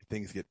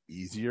things get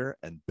easier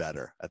and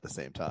better at the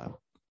same time.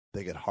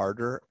 They get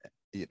harder.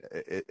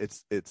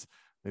 It's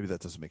maybe that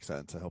doesn't make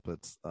sense. I hope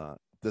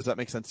does that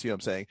make sense to you? I'm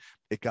saying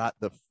it got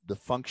the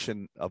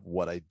function of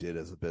what I did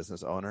as a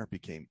business owner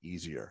became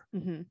easier.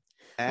 Mm-hmm.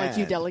 Like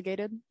you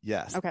delegated?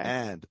 Yes. Okay.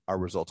 And our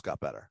results got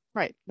better.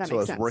 Right. That so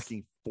makes sense. I was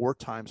working 4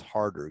 times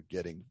harder,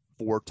 getting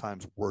 4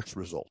 times worse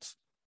results.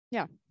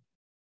 Yeah.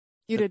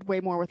 You did way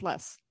more with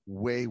less.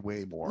 Way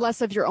more.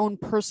 Less of your own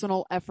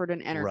personal effort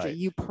and energy. Right.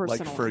 You personally.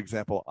 Like, for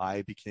example,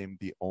 I became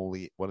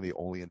one of the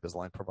only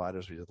Invisalign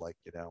providers. We did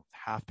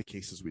half the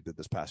cases we did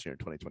this past year in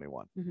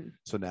 2021. Mm-hmm.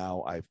 So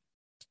now I've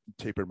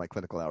tapered my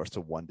clinical hours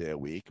to 1 day a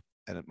week.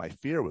 And my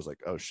fear was like,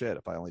 oh shit,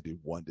 if I only do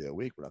 1 day a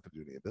week, we're not going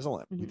to do any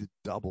Invisalign. Mm-hmm. We did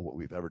double what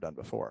we've ever done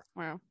before.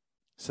 Wow.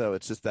 So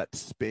it's just that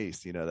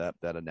space, that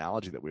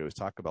analogy that we always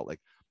talk about.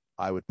 Like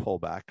I would pull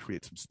back,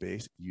 create some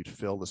space, you'd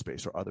fill the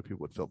space, or other people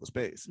would fill the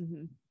space.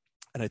 Mm-hmm.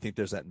 And I think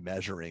there's that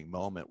measuring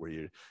moment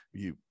where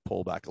you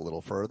pull back a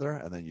little further,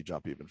 and then you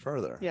jump even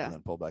further, and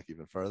then pull back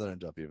even further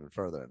and jump even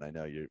further. And I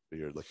know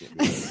you're looking at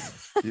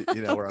me,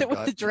 you know where I'm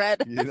going. The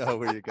dread. You know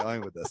where you're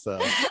going with this.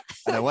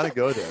 And I want to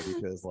go there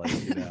because,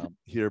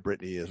 here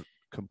Brittany is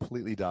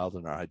completely dialed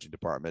in our hygiene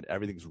department.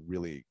 Everything's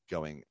really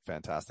going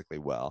fantastically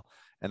well.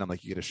 And I'm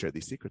like, you got to share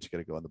these secrets. You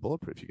got to go on the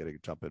Bulletproof. You got to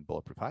jump in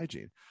Bulletproof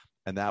Hygiene.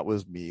 And that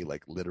was me,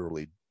 like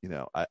literally,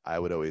 I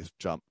would always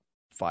jump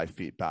 5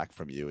 feet back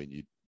from you, and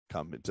you'd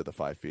come into the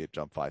 5 feet,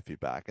 jump 5 feet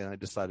back. And I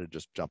decided to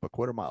just jump a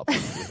quarter mile.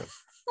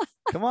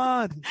 Come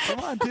on,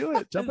 do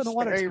it. Jump in the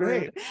water. It's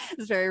great. Rude.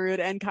 It's very rude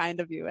and kind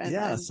of you.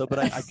 But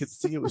I could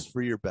see it was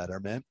for your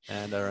betterment.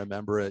 And I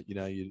remember it,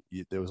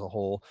 there was a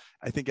whole,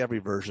 I think every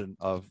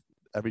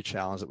every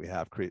challenge that we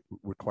have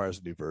requires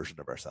a new version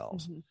of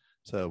ourselves. Mm-hmm.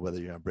 So whether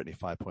you're on Brittany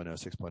 5.0,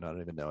 6.0, I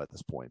don't even know at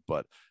this point,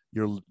 but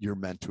you're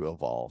meant to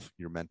evolve.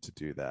 You're meant to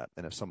do that.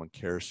 And if someone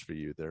cares for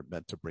you, they're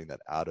meant to bring that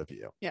out of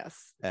you.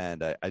 Yes.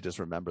 And I just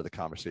remember the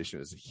conversation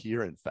was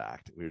here. In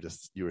fact,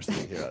 you were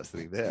sitting here, I was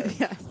sitting there,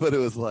 yes. But it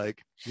was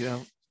like,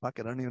 fuck,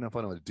 I don't even know if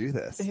I want to do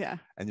this. Yeah.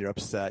 And you're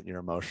upset and you're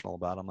emotional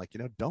about it. I'm like,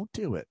 don't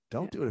do it.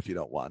 Don't do it if you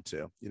don't want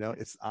to.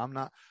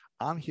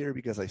 I'm here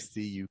because I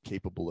see you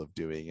capable of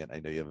doing it. I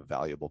know you have a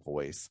valuable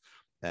voice.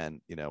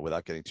 And,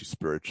 without getting too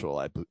spiritual,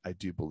 I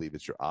do believe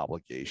it's your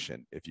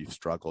obligation. If you've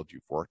struggled,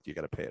 you've worked, you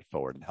got to pay it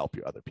forward and help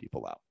your other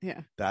people out.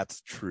 Yeah.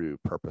 That's true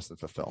purpose and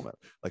fulfillment.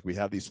 Like we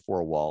have these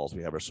 4 walls,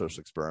 we have our social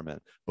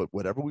experiment, but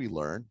whatever we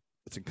learn,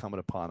 it's incumbent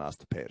upon us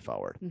to pay it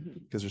forward.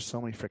 Because there's so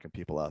many freaking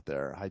people out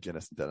there,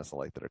 hygienists and dentists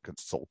alike, that are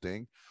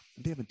consulting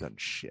and they haven't done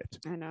shit.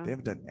 I know. They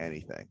haven't done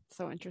anything.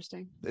 So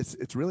interesting.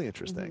 It's really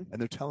interesting. And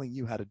they're telling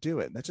you how to do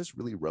it. And that just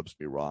really rubs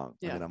me wrong.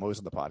 Yeah. I mean, I'm always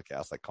on the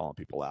podcast, like calling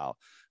people out,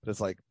 but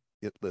it's like,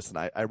 listen,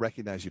 I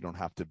recognize you don't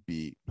have to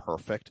be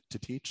perfect to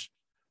teach,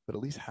 but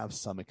at least have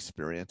some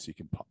experience. You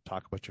can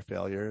talk about your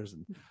failures.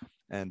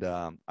 And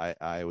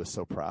I was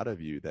so proud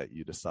of you that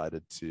you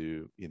decided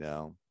to,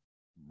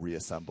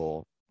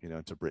 reassemble,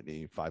 into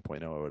Brittany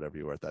 5.0 or whatever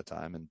you were at that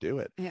time and do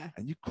it. Yeah.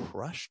 And you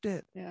crushed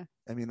it. Yeah.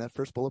 I mean, that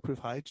first Bulletproof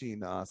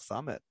Hygiene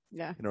summit,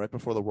 yeah, right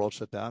before the world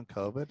shut down,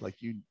 COVID,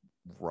 like you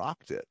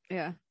rocked it.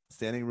 Yeah.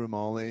 Standing room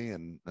only.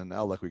 And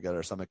now look, we got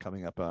our summit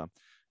coming up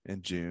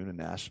in June in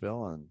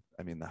Nashville. And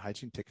I mean, the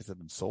hygiene tickets have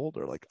been sold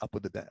or like up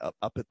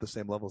at the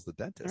same level as the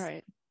dentist.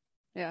 Right.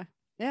 Yeah.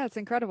 Yeah, it's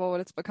incredible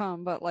what it's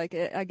become. But like,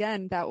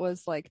 again, that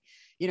was like,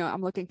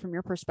 I'm looking from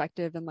your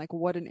perspective and like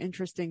what an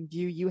interesting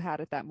view you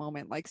had at that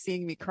moment, like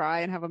seeing me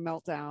cry and have a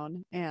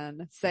meltdown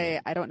and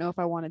say, I don't know if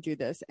I want to do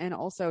this. And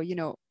also,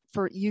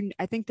 for you,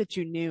 I think that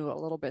you knew a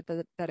little bit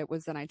that it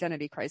was an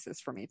identity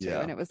crisis for me too. Yeah.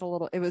 And it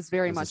was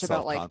very much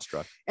about like,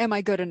 am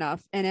I good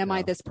enough? And am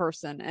I this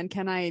person? And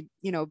can I,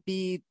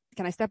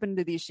 can I step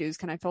into these shoes?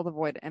 Can I fill the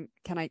void? And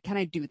can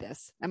I do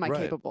this? Am I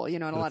capable?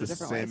 In a lot of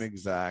different ways. Same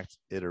exact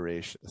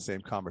iteration, the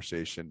same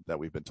conversation that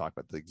we've been talking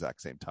about at the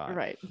exact same time.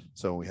 Right.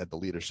 So when we had the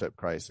leadership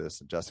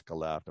crisis and Jessica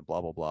left and blah,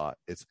 blah, blah,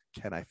 it's,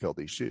 can I fill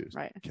these shoes?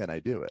 Right. Can I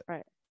do it?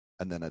 Right.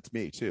 And then it's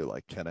me too.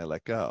 Like, can I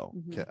let go?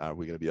 Mm-hmm. Are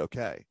we going to be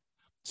okay?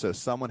 So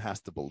someone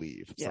has to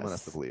believe. Yes. Someone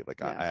has to believe.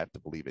 Like I have to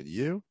believe in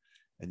you.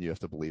 And you have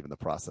to believe in the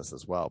process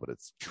as well, but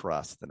it's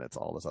trust and it's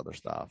all this other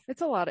stuff.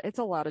 It's a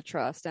lot of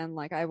trust. And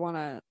like, I've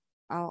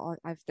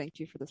thanked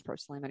you for this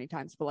personally many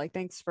times, but like,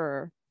 thanks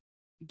for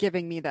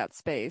giving me that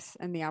space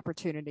and the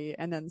opportunity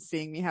and then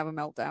seeing me have a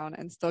meltdown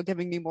and still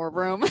giving me more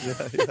room.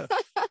 Yeah.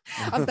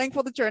 I'm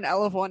thankful that you're an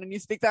L of 1 and you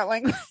speak that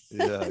language.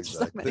 Yeah, exactly.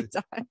 So many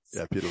times.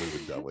 Yeah, Peter would have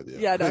been done with you.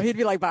 Yeah, no, he'd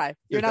be like, bye.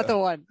 You're not the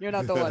one. You're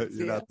not the one.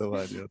 You're not the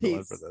one. You're not the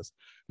one for this.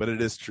 But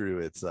it is true.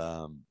 It's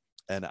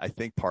and I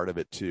think part of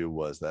it too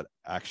was that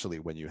actually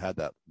when you had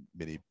that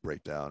mini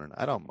breakdown,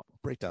 and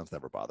breakdowns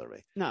never bother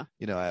me. No.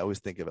 I always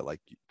think of it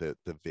like the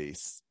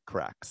vase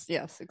cracks.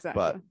 Yes,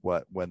 exactly.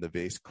 But when the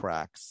vase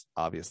cracks,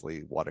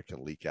 obviously water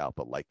can leak out,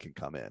 but light can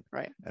come in.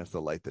 Right. And it's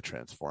the light that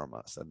transforms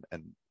us.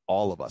 And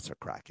all of us are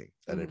cracking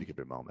at any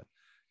given moment.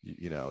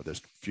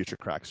 There's future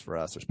cracks for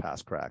us. There's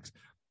past cracks.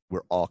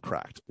 We're all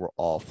cracked. We're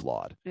all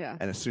flawed. Yeah.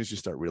 And as soon as you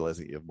start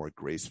realizing you have more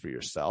grace for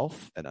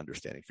yourself and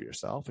understanding for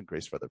yourself and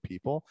grace for other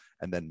people,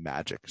 and then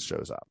magic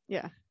shows up.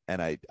 Yeah.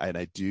 And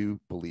I do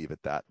believe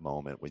at that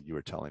moment when you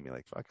were telling me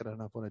like, fuck, I don't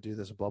know if I want to do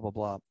this and blah, blah,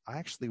 blah. I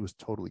actually was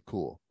totally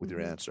cool with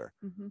your answer.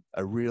 Mm-hmm.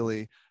 I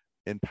really,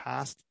 in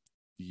past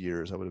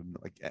years, I would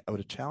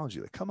have challenged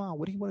you. Like, come on,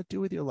 what do you want to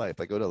do with your life?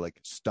 Like, I would have like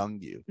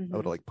stung you. I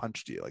would have like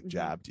punched you, like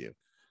jabbed you.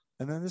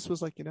 And then this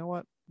was like, you know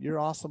what? You're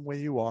awesome where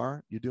you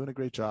are. You're doing a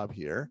great job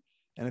here.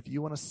 And if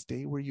you want to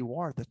stay where you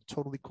are, that's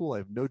totally cool. I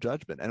have no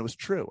judgment. And it was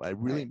true. I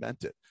really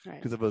meant it.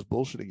 Because if I was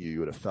bullshitting you, you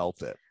would have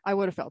felt it. I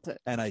would have felt it.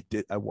 And I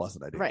did. I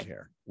didn't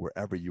care.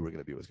 Wherever you were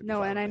going to be was going to be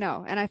fine. No, and I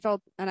know. And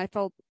I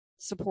felt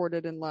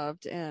supported and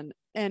loved. And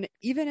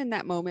even in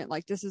that moment,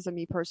 like this is a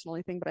me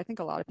personally thing, but I think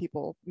a lot of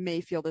people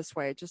may feel this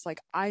way. Just like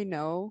I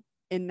know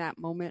in that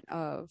moment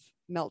of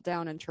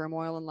meltdown and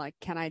turmoil and like,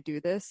 can I do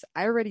this?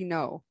 I already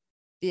know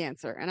the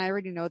answer. And I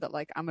already know that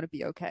like, I'm going to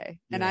be okay.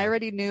 Yeah. And I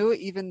already knew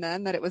even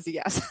then that it was a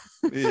yes.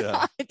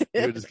 Yeah. I did.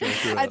 You were just going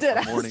through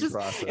a mourning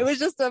process. It was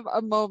just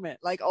a moment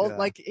like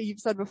like you've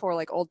said before,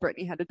 like old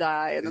Brittany had to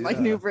die and then like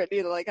new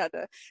Brittany like had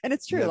to, and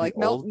it's true. Like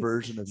the old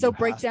version of so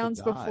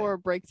breakdowns before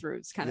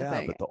breakthroughs kind of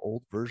thing. But the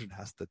old version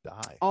has to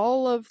die.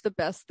 All of the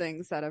best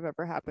things that have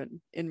ever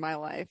happened in my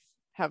life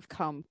have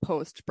come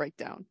post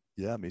breakdown.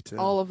 Yeah, me too.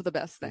 All of the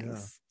best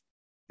things.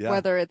 Yeah.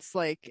 Whether it's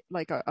like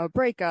a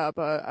breakup,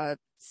 a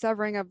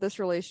severing of this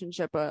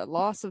relationship, a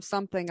loss of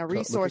something, a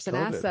resource, an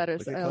asset, or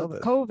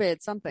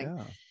COVID, something.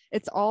 Yeah.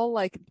 It's all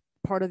like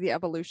part of the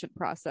evolution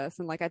process.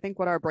 And like, I think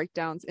what our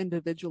breakdowns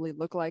individually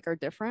look like are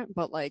different,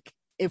 but like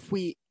if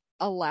we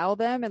allow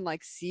them and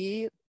like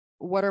see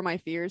what are my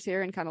fears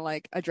here and kind of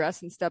like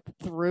address and step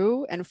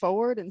through and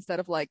forward instead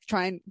of like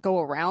try and go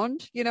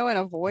around, and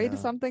avoid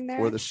something there.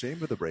 Or the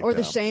shame of the breakdown.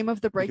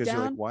 Because you're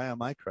like, why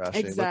am I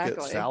crashing? Exactly.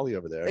 Look at Sally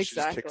over there. She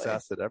just kicks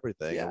ass at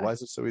everything. Yeah. And why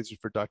is it so easy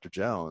for Dr.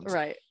 Jones?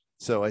 Right.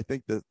 So I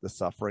think that the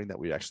suffering that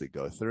we actually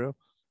go through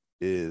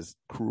is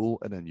cruel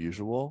and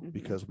unusual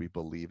because we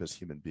believe as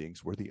human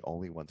beings, we're the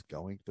only ones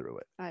going through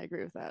it. I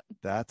agree with that.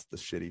 That's the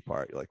shitty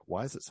part. You're like,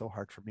 why is it so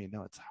hard for me?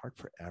 No, it's hard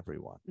for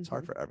everyone. It's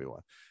hard for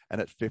everyone.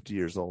 And at 50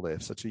 years old, I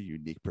have such a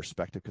unique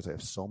perspective because I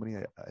have so many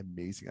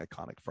amazing,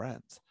 iconic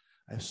friends.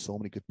 I have so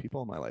many good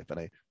people in my life and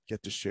I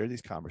get to share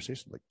these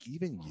conversations. Like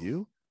even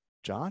you,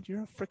 John,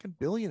 you're a freaking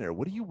billionaire.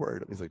 What are you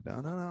worried about? He's like,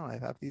 no, I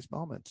have these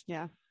moments.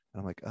 Yeah. And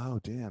I'm like, oh,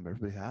 damn,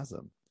 everybody has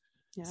them.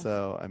 Yeah.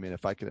 So, I mean,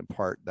 if I could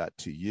impart that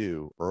to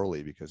you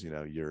early, because,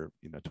 you're,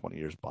 20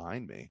 years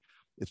behind me,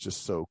 it's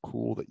just so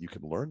cool that you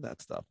can learn that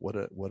stuff. What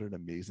an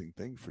amazing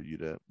thing for you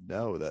to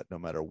know that no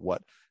matter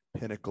what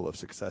pinnacle of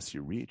success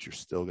you reach, you're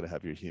still going to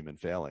have your human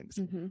failings.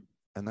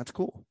 And that's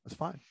cool. That's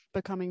fine.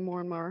 Becoming more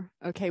and more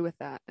okay with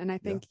that. And I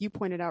think you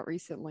pointed out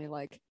recently,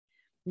 like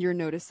you're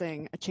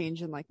noticing a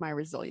change in like my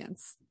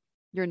resilience.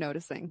 You're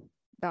noticing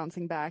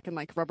bouncing back and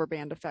like rubber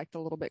band effect a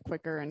little bit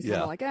quicker and kind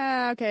of like,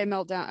 okay,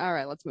 meltdown. All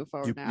right, let's move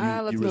forward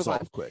now. Let's move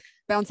on. Quick.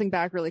 Bouncing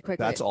back really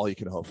quickly. That's all you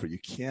can hope for. You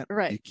can't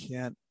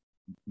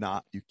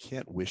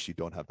wish you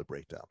don't have the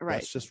breakdown. Right.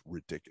 That's just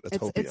ridiculous.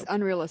 It's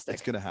unrealistic.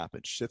 It's going to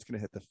happen. Shit's going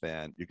to hit the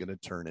fan. You're going to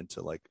turn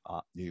into like,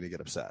 you're going to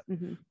get upset.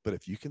 But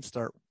if you can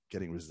start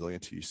getting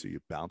resilient to you, so you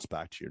bounce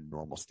back to your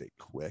normal state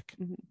quick,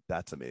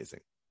 that's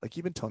amazing. Like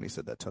even Tony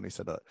said that. Tony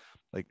said that,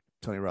 like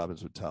Tony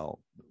Robbins would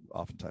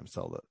oftentimes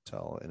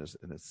tell in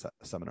his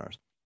seminars,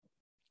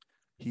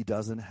 he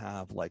doesn't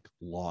have like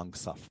long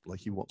suffer, like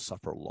he won't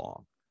suffer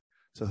long.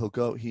 So he'll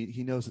go,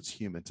 he knows it's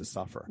human to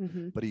suffer,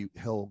 Mm-hmm. but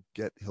he'll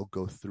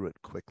go through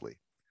it quickly.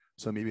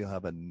 So maybe he'll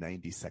have a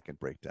 90-second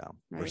breakdown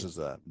versus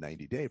a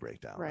 90-day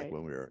breakdown, like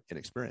when we were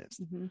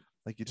inexperienced. Mm-hmm.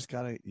 Like you just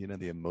gotta,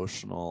 the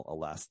emotional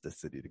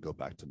elasticity to go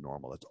back to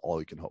normal. That's all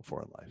you can hope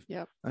for in life.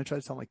 Yep. And I try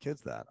to tell my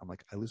kids that. I'm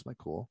like, I lose my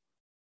cool.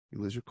 You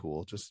lose your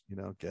cool. Just,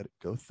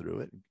 go through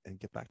it and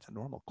get back to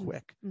normal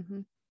quick.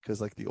 Mm-hmm. Because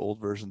like the old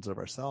versions of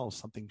ourselves,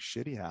 something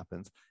shitty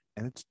happens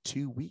and it's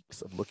 2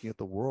 weeks of looking at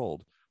the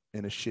world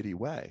in a shitty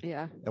way.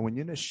 Yeah. And when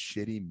you're in a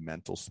shitty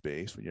mental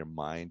space, when your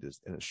mind is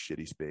in a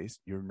shitty space,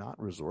 you're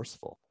not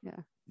resourceful. Yeah.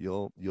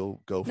 You'll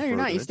go. No, you're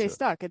not. You stay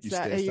stuck. It's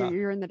stuck.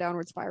 You're in the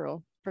downward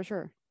spiral for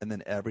sure. And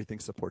then everything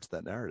supports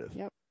that narrative.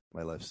 Yep.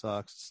 My life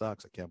sucks. I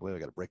can't believe I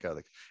got to break out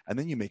of and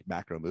then you make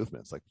macro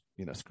movements like,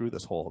 screw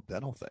this whole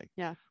dental thing.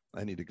 Yeah.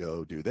 I need to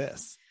go do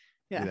this.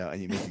 Yeah.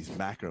 And you make these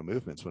macro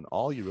movements when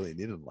all you really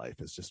need in life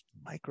is just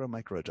micro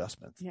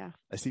adjustments. Yeah.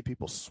 I see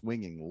people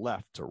swinging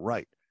left to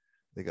right.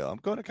 They go, I'm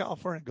going to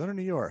California, go to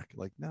New York.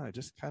 Like, no, you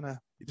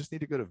just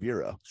need to go to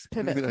Vero.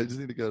 Pivot. I just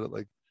need to go to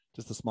like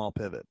just a small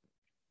pivot.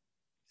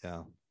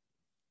 Yeah.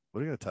 What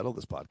are you going to title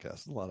this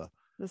podcast?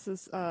 This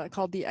is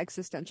called the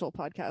Existential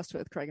Podcast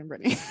with Craig and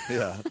Brittany.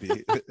 Yeah.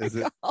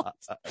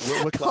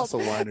 What glass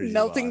of wine are you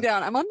melting on?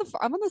 down? I'm on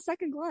the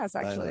second glass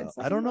actually.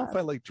 I don't know if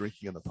I like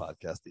drinking on the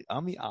podcast.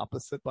 I'm the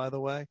opposite, by the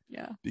way.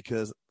 Yeah.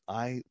 Because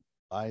I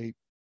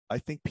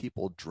think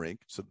people drink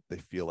so that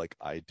they feel like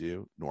I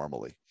do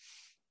normally.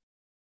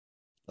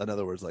 In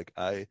other words, like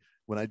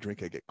when I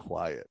drink, I get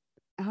quiet.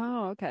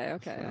 Oh, okay.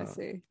 I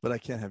see. But I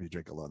can't have you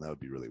drink alone. That would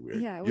be really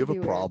weird. Yeah, you have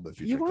a problem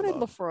if you drink wanted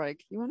alone. Lafroig.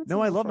 You wanted.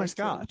 No, I love Lafroig my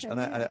scotch, too. and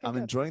Okay, I'm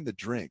good. enjoying the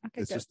drink.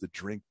 Okay, it's good. just the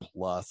drink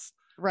plus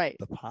right.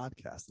 the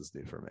podcast is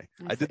new for me.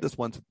 I I did see. this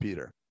once with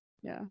Peter.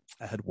 Yeah.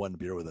 I had one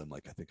beer with him.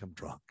 Like, I think I'm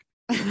drunk.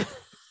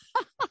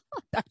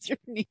 That's your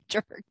knee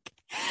jerk.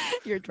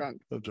 You're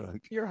drunk. I'm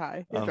drunk. You're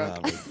high. You're I'm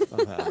drunk. hammered.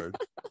 I'm hammered.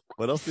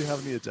 What else do you have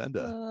on the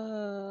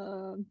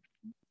agenda?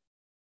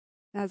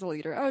 As a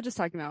leader, just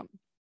talking about,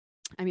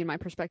 my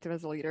perspective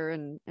as a leader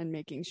and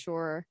making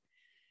sure,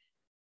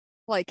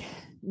 like,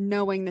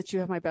 knowing that you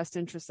have my best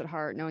interests at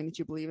heart, knowing that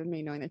you believe in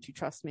me, knowing that you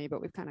trust me,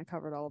 but we've kind of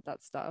covered all of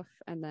that stuff.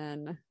 And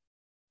then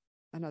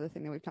another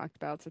thing that we've talked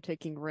about, so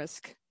taking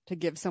risk to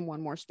give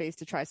someone more space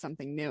to try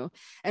something new.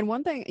 And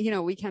one thing,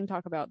 we can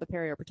talk about the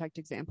Perio Protect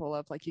example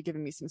of like you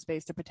giving me some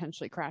space to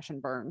potentially crash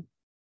and burn.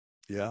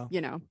 Yeah.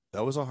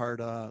 That was a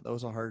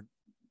hard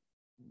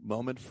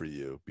moment for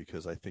you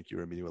because I think you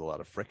were meeting with a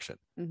lot of friction.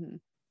 Mm-hmm.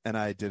 And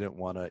I didn't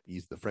want to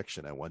ease the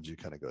friction. I wanted you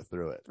to kind of go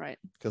through it. Right.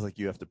 Because like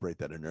you have to break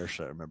that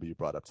inertia. Remember you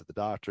brought up to the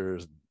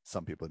doctors. And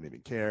some people didn't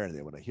even care and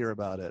they want to hear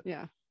about it.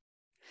 Yeah.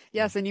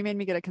 Yes. And you made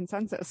me get a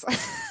consensus.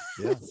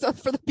 Yeah. So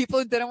for the people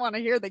who didn't want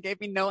to hear, they gave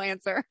me no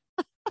answer.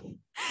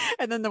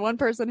 And then the one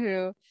person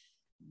who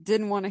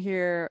didn't want to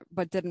hear,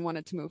 but didn't want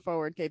it to move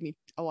forward gave me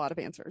a lot of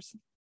answers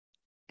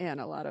and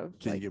a lot of.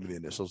 Can you give me the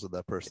initials of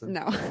that person?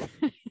 No.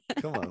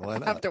 Come on. Why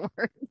not?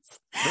 Afterwards.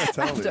 No,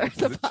 tell me. Is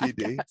it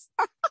TD? Yes.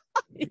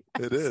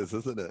 It is,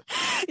 isn't it?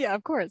 Yeah,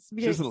 of course.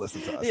 She doesn't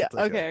listen to us. Yeah. It's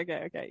okay.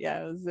 Okay.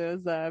 Yeah, it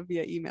was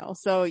via email.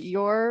 So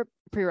your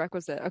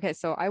prerequisite. Okay,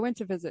 so I went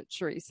to visit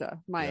Sharisa,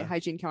 my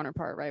hygiene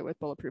counterpart, right, with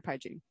Bulletproof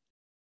Hygiene.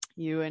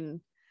 You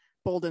and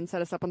Bolden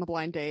set us up on the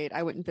blind date.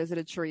 I went and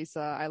visited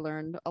Sharisa. I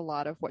learned a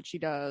lot of what she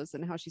does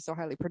and how she's so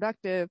highly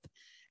productive.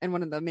 And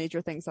one of the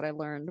major things that I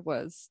learned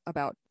was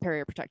about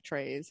Perio Protect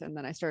trays. And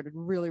then I started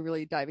really,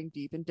 really diving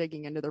deep and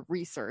digging into the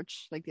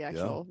research, like the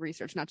actual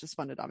research, not just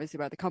funded obviously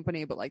by the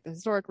company, but like the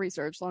historic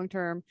research,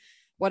 long-term,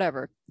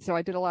 whatever. So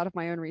I did a lot of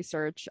my own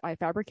research. I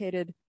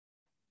fabricated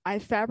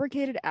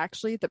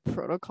actually the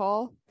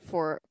protocol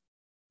for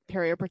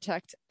Perio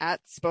Protect at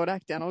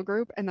Spodak Dental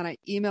Group. And then I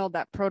emailed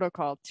that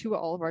protocol to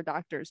all of our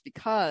doctors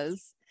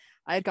because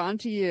I had gone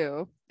to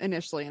you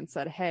initially and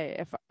said,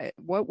 hey,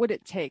 what would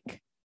it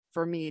take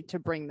for me to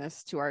bring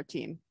this to our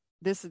team?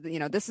 This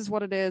is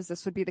what it is.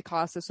 This would be the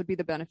cost. This would be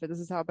the benefit. This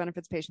is how it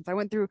benefits patients. I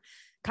went through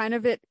kind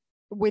of it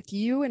with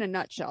you in a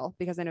nutshell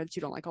because I know that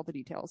you don't like all the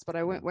details, but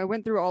I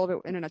went through all of it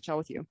in a nutshell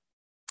with you.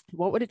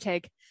 What would it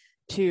take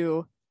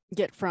to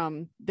get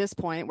from this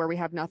point where we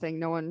have nothing,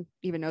 no one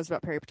even knows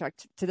about Perio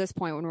Protect, to this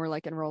point when we're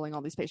like enrolling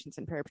all these patients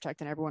in Perio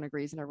Protect and everyone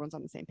agrees and everyone's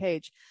on the same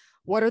page?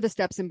 What are the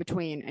steps in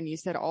between? And you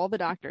said all the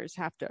doctors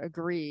have to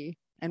agree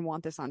and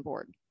want this on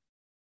board.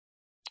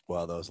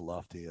 Wow, that was a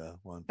lofty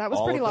one. That was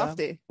all pretty of them?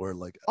 lofty. Or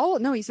like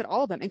No, you said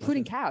all of them,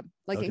 including CAB,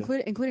 like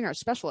including our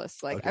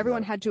specialists. Like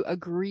everyone had to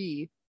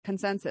agree,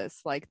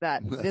 consensus, like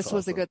that this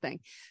was a good thing.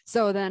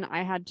 So then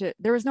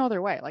there was no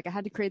other way. Like I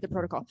had to create the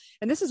protocol.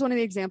 And this is one of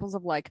the examples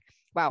of like,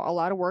 wow, a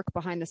lot of work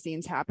behind the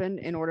scenes happened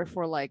in order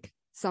for like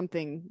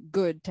something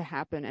good to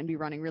happen and be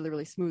running really,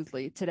 really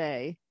smoothly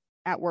today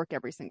at work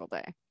every single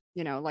day.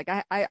 Like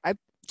I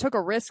took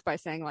a risk by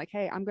saying like,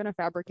 hey, I'm going to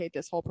fabricate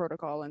this whole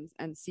protocol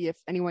and see if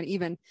anyone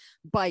even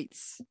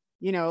bites,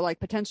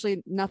 like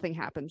potentially nothing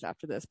happens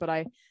after this, but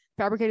I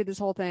fabricated this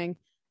whole thing,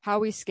 how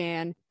we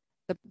scan,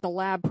 the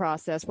lab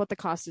process, what the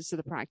cost is to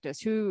the practice,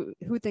 who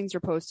things are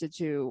posted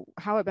to,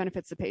 how it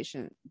benefits the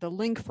patient, the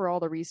link for all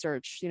the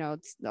research,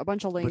 it's a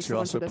bunch of links.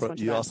 But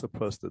you also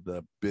posted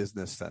the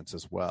business sense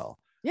as well.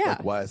 Yeah.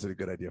 Like, why is it a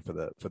good idea for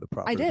the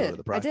property to I go did. to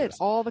the practice? I did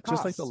all the costs.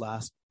 Just like the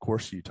last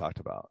course you talked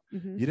about.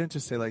 Mm-hmm. You didn't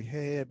just say like,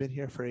 hey, I've been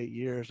here for 8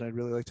 years and I'd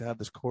really like to have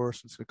this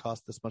course. It's going to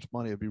cost this much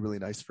money. It'd be really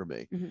nice for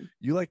me. Mm-hmm.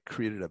 You like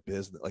created a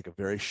business, like a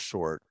very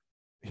short,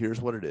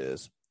 here's what it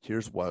is.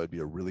 Here's why it would be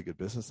a really good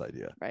business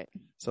idea. Right.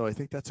 So I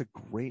think that's a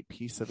great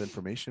piece of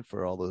information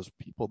for all those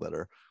people that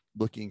are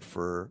looking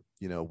for,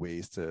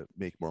 ways to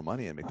make more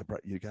money and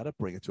you got to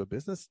bring it to a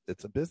business.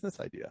 It's a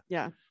business idea.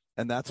 Yeah.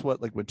 And that's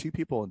what, like when two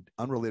people in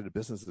unrelated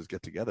businesses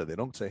get together, they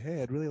don't say,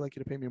 hey, I'd really like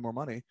you to pay me more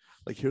money.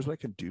 Like, here's what I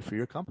can do for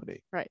your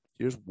company. Right.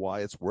 Here's why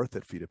it's worth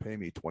it for you to pay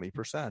me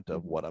 20%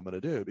 of what I'm going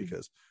to do,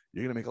 because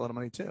you're going to make a lot of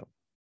money too.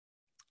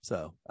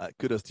 So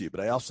kudos to you. But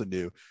I also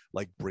knew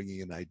like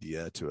bringing an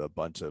idea to a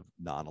bunch of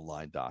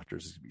non-aligned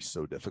doctors is going to be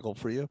so difficult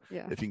for you.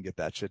 Yeah. If you can get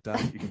that shit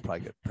done, you can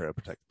probably get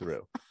ParaProtect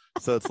through.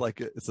 So it's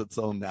like it's its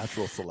own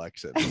natural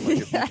selection. Like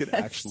if you can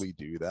actually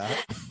do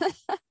that.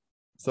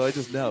 So I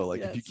just know,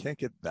 like, if you can't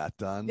get that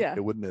done,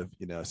 it wouldn't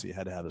have, so you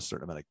had to have a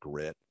certain amount of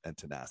grit and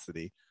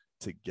tenacity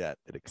to get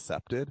it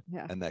accepted.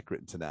 Yeah. And that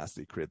grit and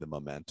tenacity created the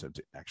momentum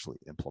to actually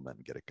implement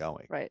and get it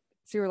going. Right.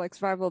 So you were like,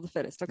 survival of the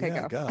fittest. Okay,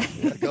 go. go.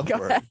 Yeah, go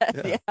for ahead.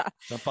 it. Yeah.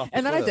 Jump off the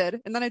And then cliff.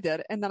 I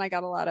did. And then I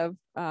got a lot of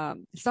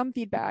some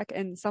feedback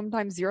and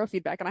sometimes zero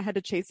feedback. And I had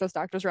to chase those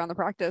doctors around the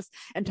practice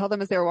and tell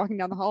them as they were walking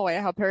down the hallway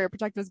how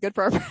ParaProtect is good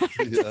for our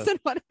practice. Yeah. And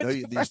what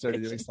You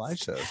started doing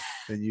slideshows.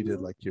 Then you did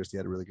like, you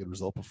had a really good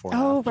result before.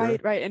 Oh, and after.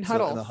 right. In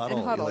Huddle. So in the Huddle.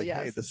 In Huddle, like,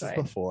 yes. hey, this is right.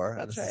 before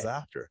That's and this is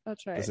after.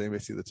 That's right. Does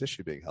anybody see the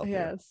tissue being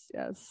healthier?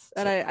 Yes.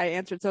 And I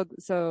answered.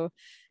 So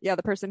yeah,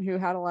 the person who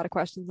had a lot of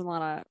questions and a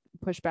lot of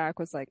pushback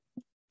was like,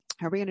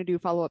 are we going to do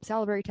follow-up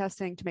salivary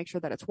testing to make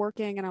sure that it's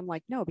working? And I'm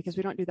like, no, because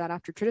we don't do that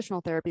after traditional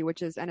therapy,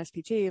 which is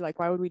NSPT. Like,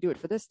 why would we do it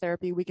for this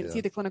therapy? We can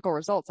see the clinical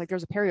results. Like,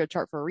 there's a period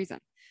chart for a reason.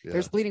 Yeah.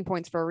 There's bleeding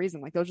points for a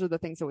reason. Like, those are the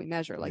things that we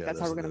measure. Like, that's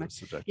how we're going to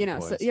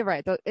measure. So you're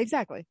right.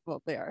 Exactly.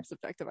 Well, they are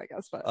subjective, I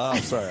guess. But oh,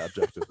 sorry,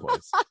 objective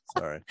points.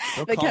 Sorry,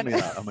 don't call me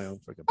out on my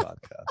own freaking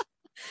podcast.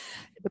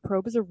 The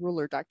probe is a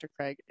ruler, Dr.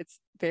 Craig. It's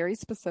very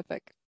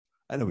specific.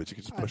 I know, but you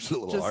can just push it a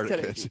little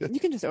harder. You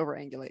can just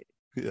overangulate.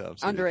 Yeah,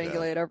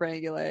 underangulate,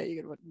 overangulate.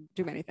 You can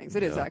do many things.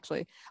 It is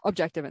actually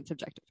objective and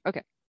subjective.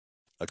 Okay.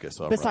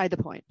 So beside the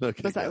point.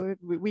 Okay,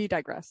 we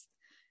digress.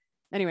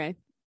 Anyway,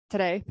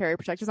 today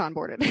ParaProtect is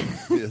onboarded.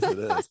 Yes, it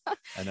is.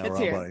 And now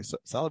we're running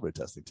salivary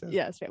testing too.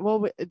 Yes.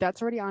 Well, that's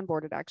already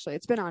onboarded. Actually,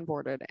 it's been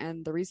onboarded,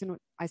 and the reason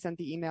I sent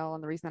the email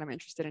and the reason that I'm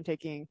interested in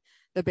taking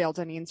the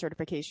Bale-Dunnian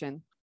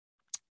certification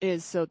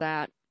is so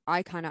that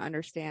I kind of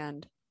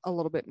understand a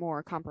little bit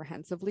more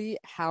comprehensively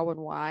how and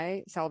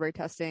why salivary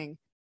testing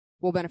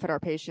will benefit our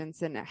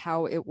patients and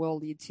how it will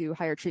lead to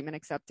higher treatment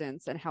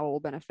acceptance and how it will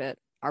benefit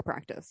our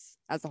practice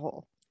as a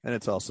whole. And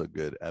it's also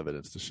good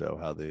evidence to show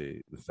how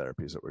the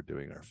therapies that we're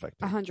doing are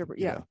effective. 100%.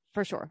 Yeah,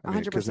 for sure.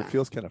 100%. Because it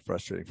feels kind of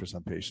frustrating for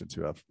some patients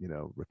who have,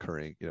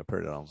 recurring,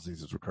 periodontal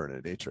diseases recurrent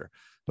in nature,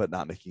 but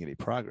not making any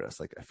progress.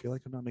 Like, I feel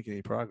like I'm not making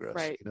any progress,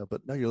 right?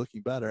 But no, you're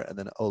looking better. And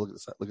then, look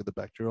at the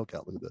bacterial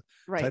count. Look at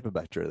the type of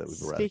bacteria that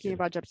we've eradicated. Speaking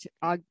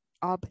of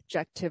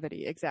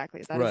objectivity,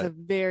 exactly. That is a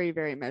very,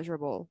 very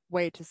measurable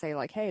way to say,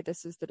 like, hey,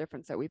 this is the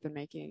difference that we've been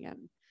making,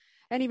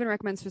 and even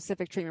recommend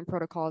specific treatment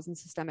protocols and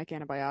systemic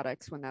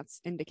antibiotics when that's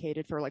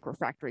indicated for like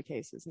refractory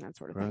cases and that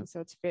sort of thing.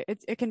 So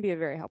it can be a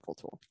very helpful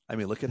tool. I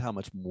mean, look at how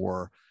much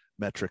more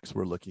metrics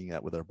we're looking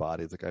at with our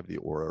bodies. Like, I have the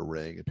Oura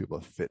Ring, and people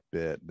have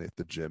Fitbit, and at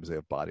the gyms they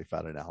have body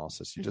fat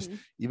analysis. You just,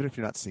 even if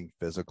you're not seeing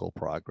physical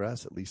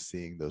progress, at least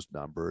seeing those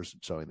numbers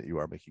and showing that you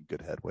are making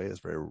good headway is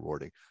very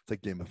rewarding. It's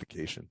like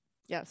gamification.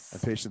 Yes.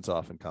 And patients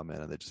often come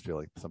in and they just feel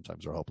like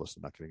sometimes they're hopeless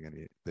and not getting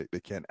any, they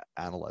can't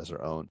analyze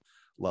their own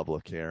level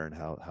of care and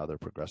how they're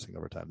progressing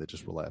over time. They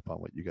just rely upon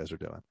what you guys are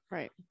doing.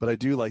 Right. But I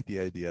do like the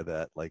idea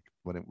that, like,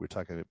 when we're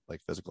talking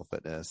like physical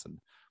fitness and,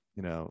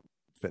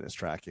 fitness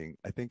tracking,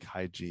 I think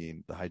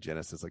the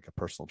hygienist is like a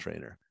personal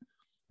trainer,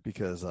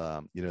 because,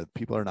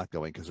 people are not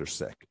going because they're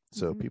sick.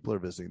 So people are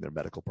visiting their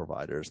medical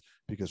providers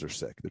because they're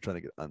sick. They're trying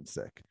to get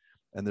unsick.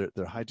 And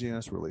their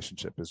hygienist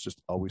relationship is just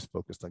always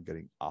focused on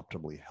getting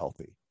optimally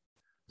healthy.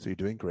 So you're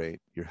doing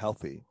great, you're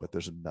healthy, but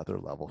there's another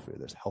level for you.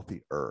 There's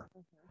healthier.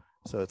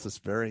 So it's this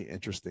very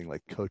interesting,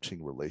 like,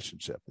 coaching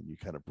relationship, and you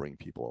kind of bring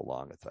people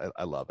along.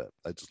 I love it.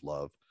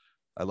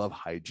 I love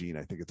hygiene.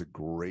 I think it's a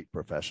great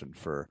profession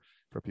for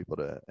people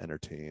to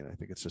entertain. I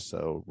think it's just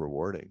so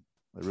rewarding.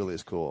 It really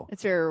is cool.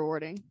 It's very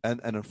rewarding.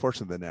 And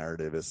unfortunately, the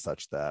narrative is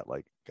such that,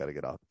 like, got to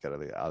get out of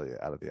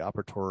the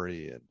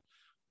operatory, and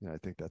I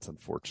think that's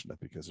unfortunate,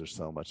 because there's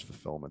so much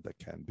fulfillment that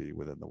can be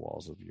within the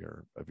walls of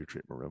your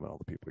treatment room and all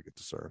the people you get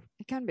to serve.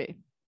 It can be.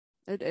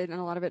 And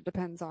a lot of it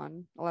depends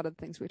on a lot of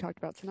the things we talked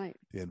about tonight.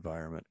 The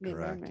environment,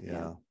 correct.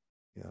 Yeah,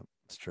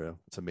 it's true.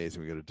 It's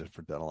amazing. We go to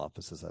different dental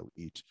offices. How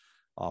each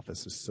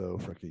office is so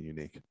freaking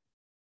unique.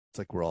 It's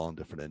like we're all in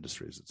different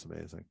industries. It's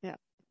amazing. Yeah.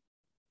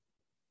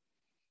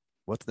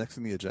 What's next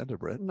in the agenda,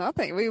 Britt?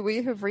 Nothing.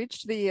 We have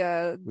reached the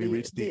end.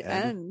 The end of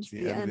the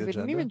We didn't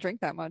agenda? even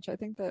drink that much. I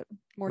think that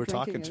more We're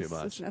drinking talking too is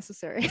much.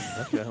 necessary.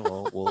 Okay,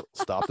 well, we'll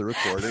stop the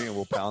recording and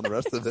we'll pound the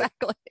rest of it.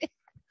 Exactly.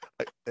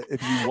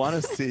 If you want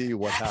to see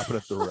what happened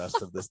at the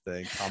rest of this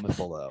thing, comment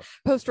below.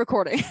 Post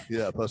recording.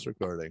 Yeah, post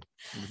recording.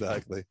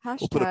 Exactly. We'll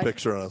Hashtag, put a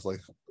picture on us like,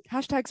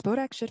 hashtag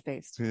Spodak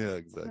shitfaced. yeah,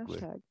 exactly.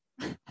 Hashtag.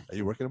 Are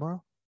you working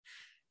tomorrow?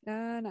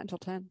 Not until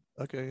 10.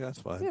 Okay, that's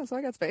fine. Yeah, so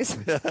I got space.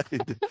 Yeah, you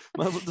did.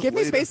 Might as well just Give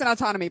me lay space down. and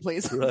autonomy,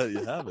 please. Right,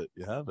 you have it.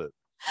 You have it.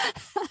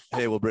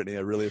 Hey, well, Brittany,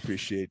 I really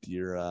appreciate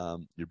your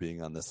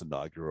being on this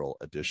inaugural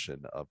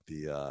edition of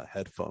the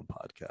headphone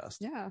podcast.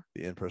 Yeah,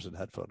 The in-person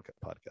headphone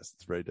podcast.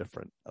 It's very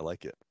different. I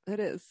like it. it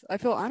is. I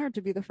feel honored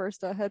to be the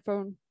first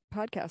headphone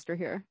podcaster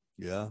here.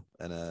 Yeah,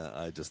 and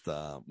I just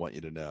want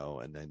you to know,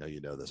 and I know you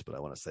know this, but I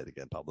want to say it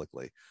again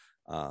publicly.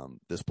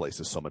 This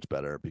place is so much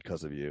better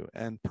because of you,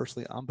 and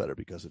personally, I'm better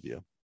because of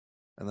you,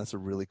 and that's a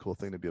really cool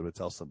thing to be able to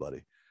tell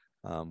somebody.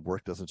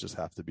 Work doesn't just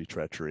have to be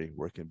treachery.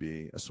 Work can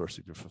be a source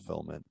of your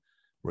fulfillment.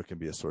 Work can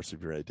be a source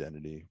of your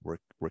identity.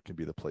 Work can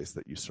be the place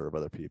that you serve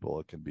other people.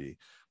 It can be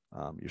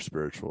your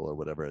spiritual or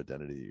whatever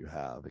identity you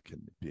have. It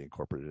can be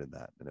incorporated in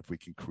that. And if we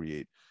can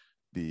create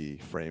the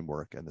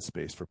framework and the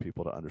space for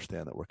people to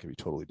understand that work can be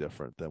totally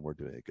different, then we're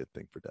doing a good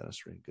thing for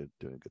dentistry and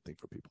doing a good thing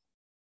for people.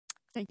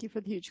 Thank you for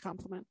the huge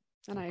compliment.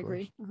 And Of I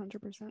agree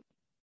 100%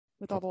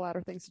 with all the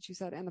latter things that you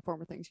said and the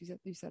former things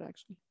you said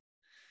actually.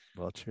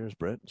 Well, cheers,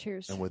 Britt.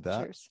 Cheers. And with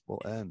that, Cheers.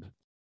 we'll end.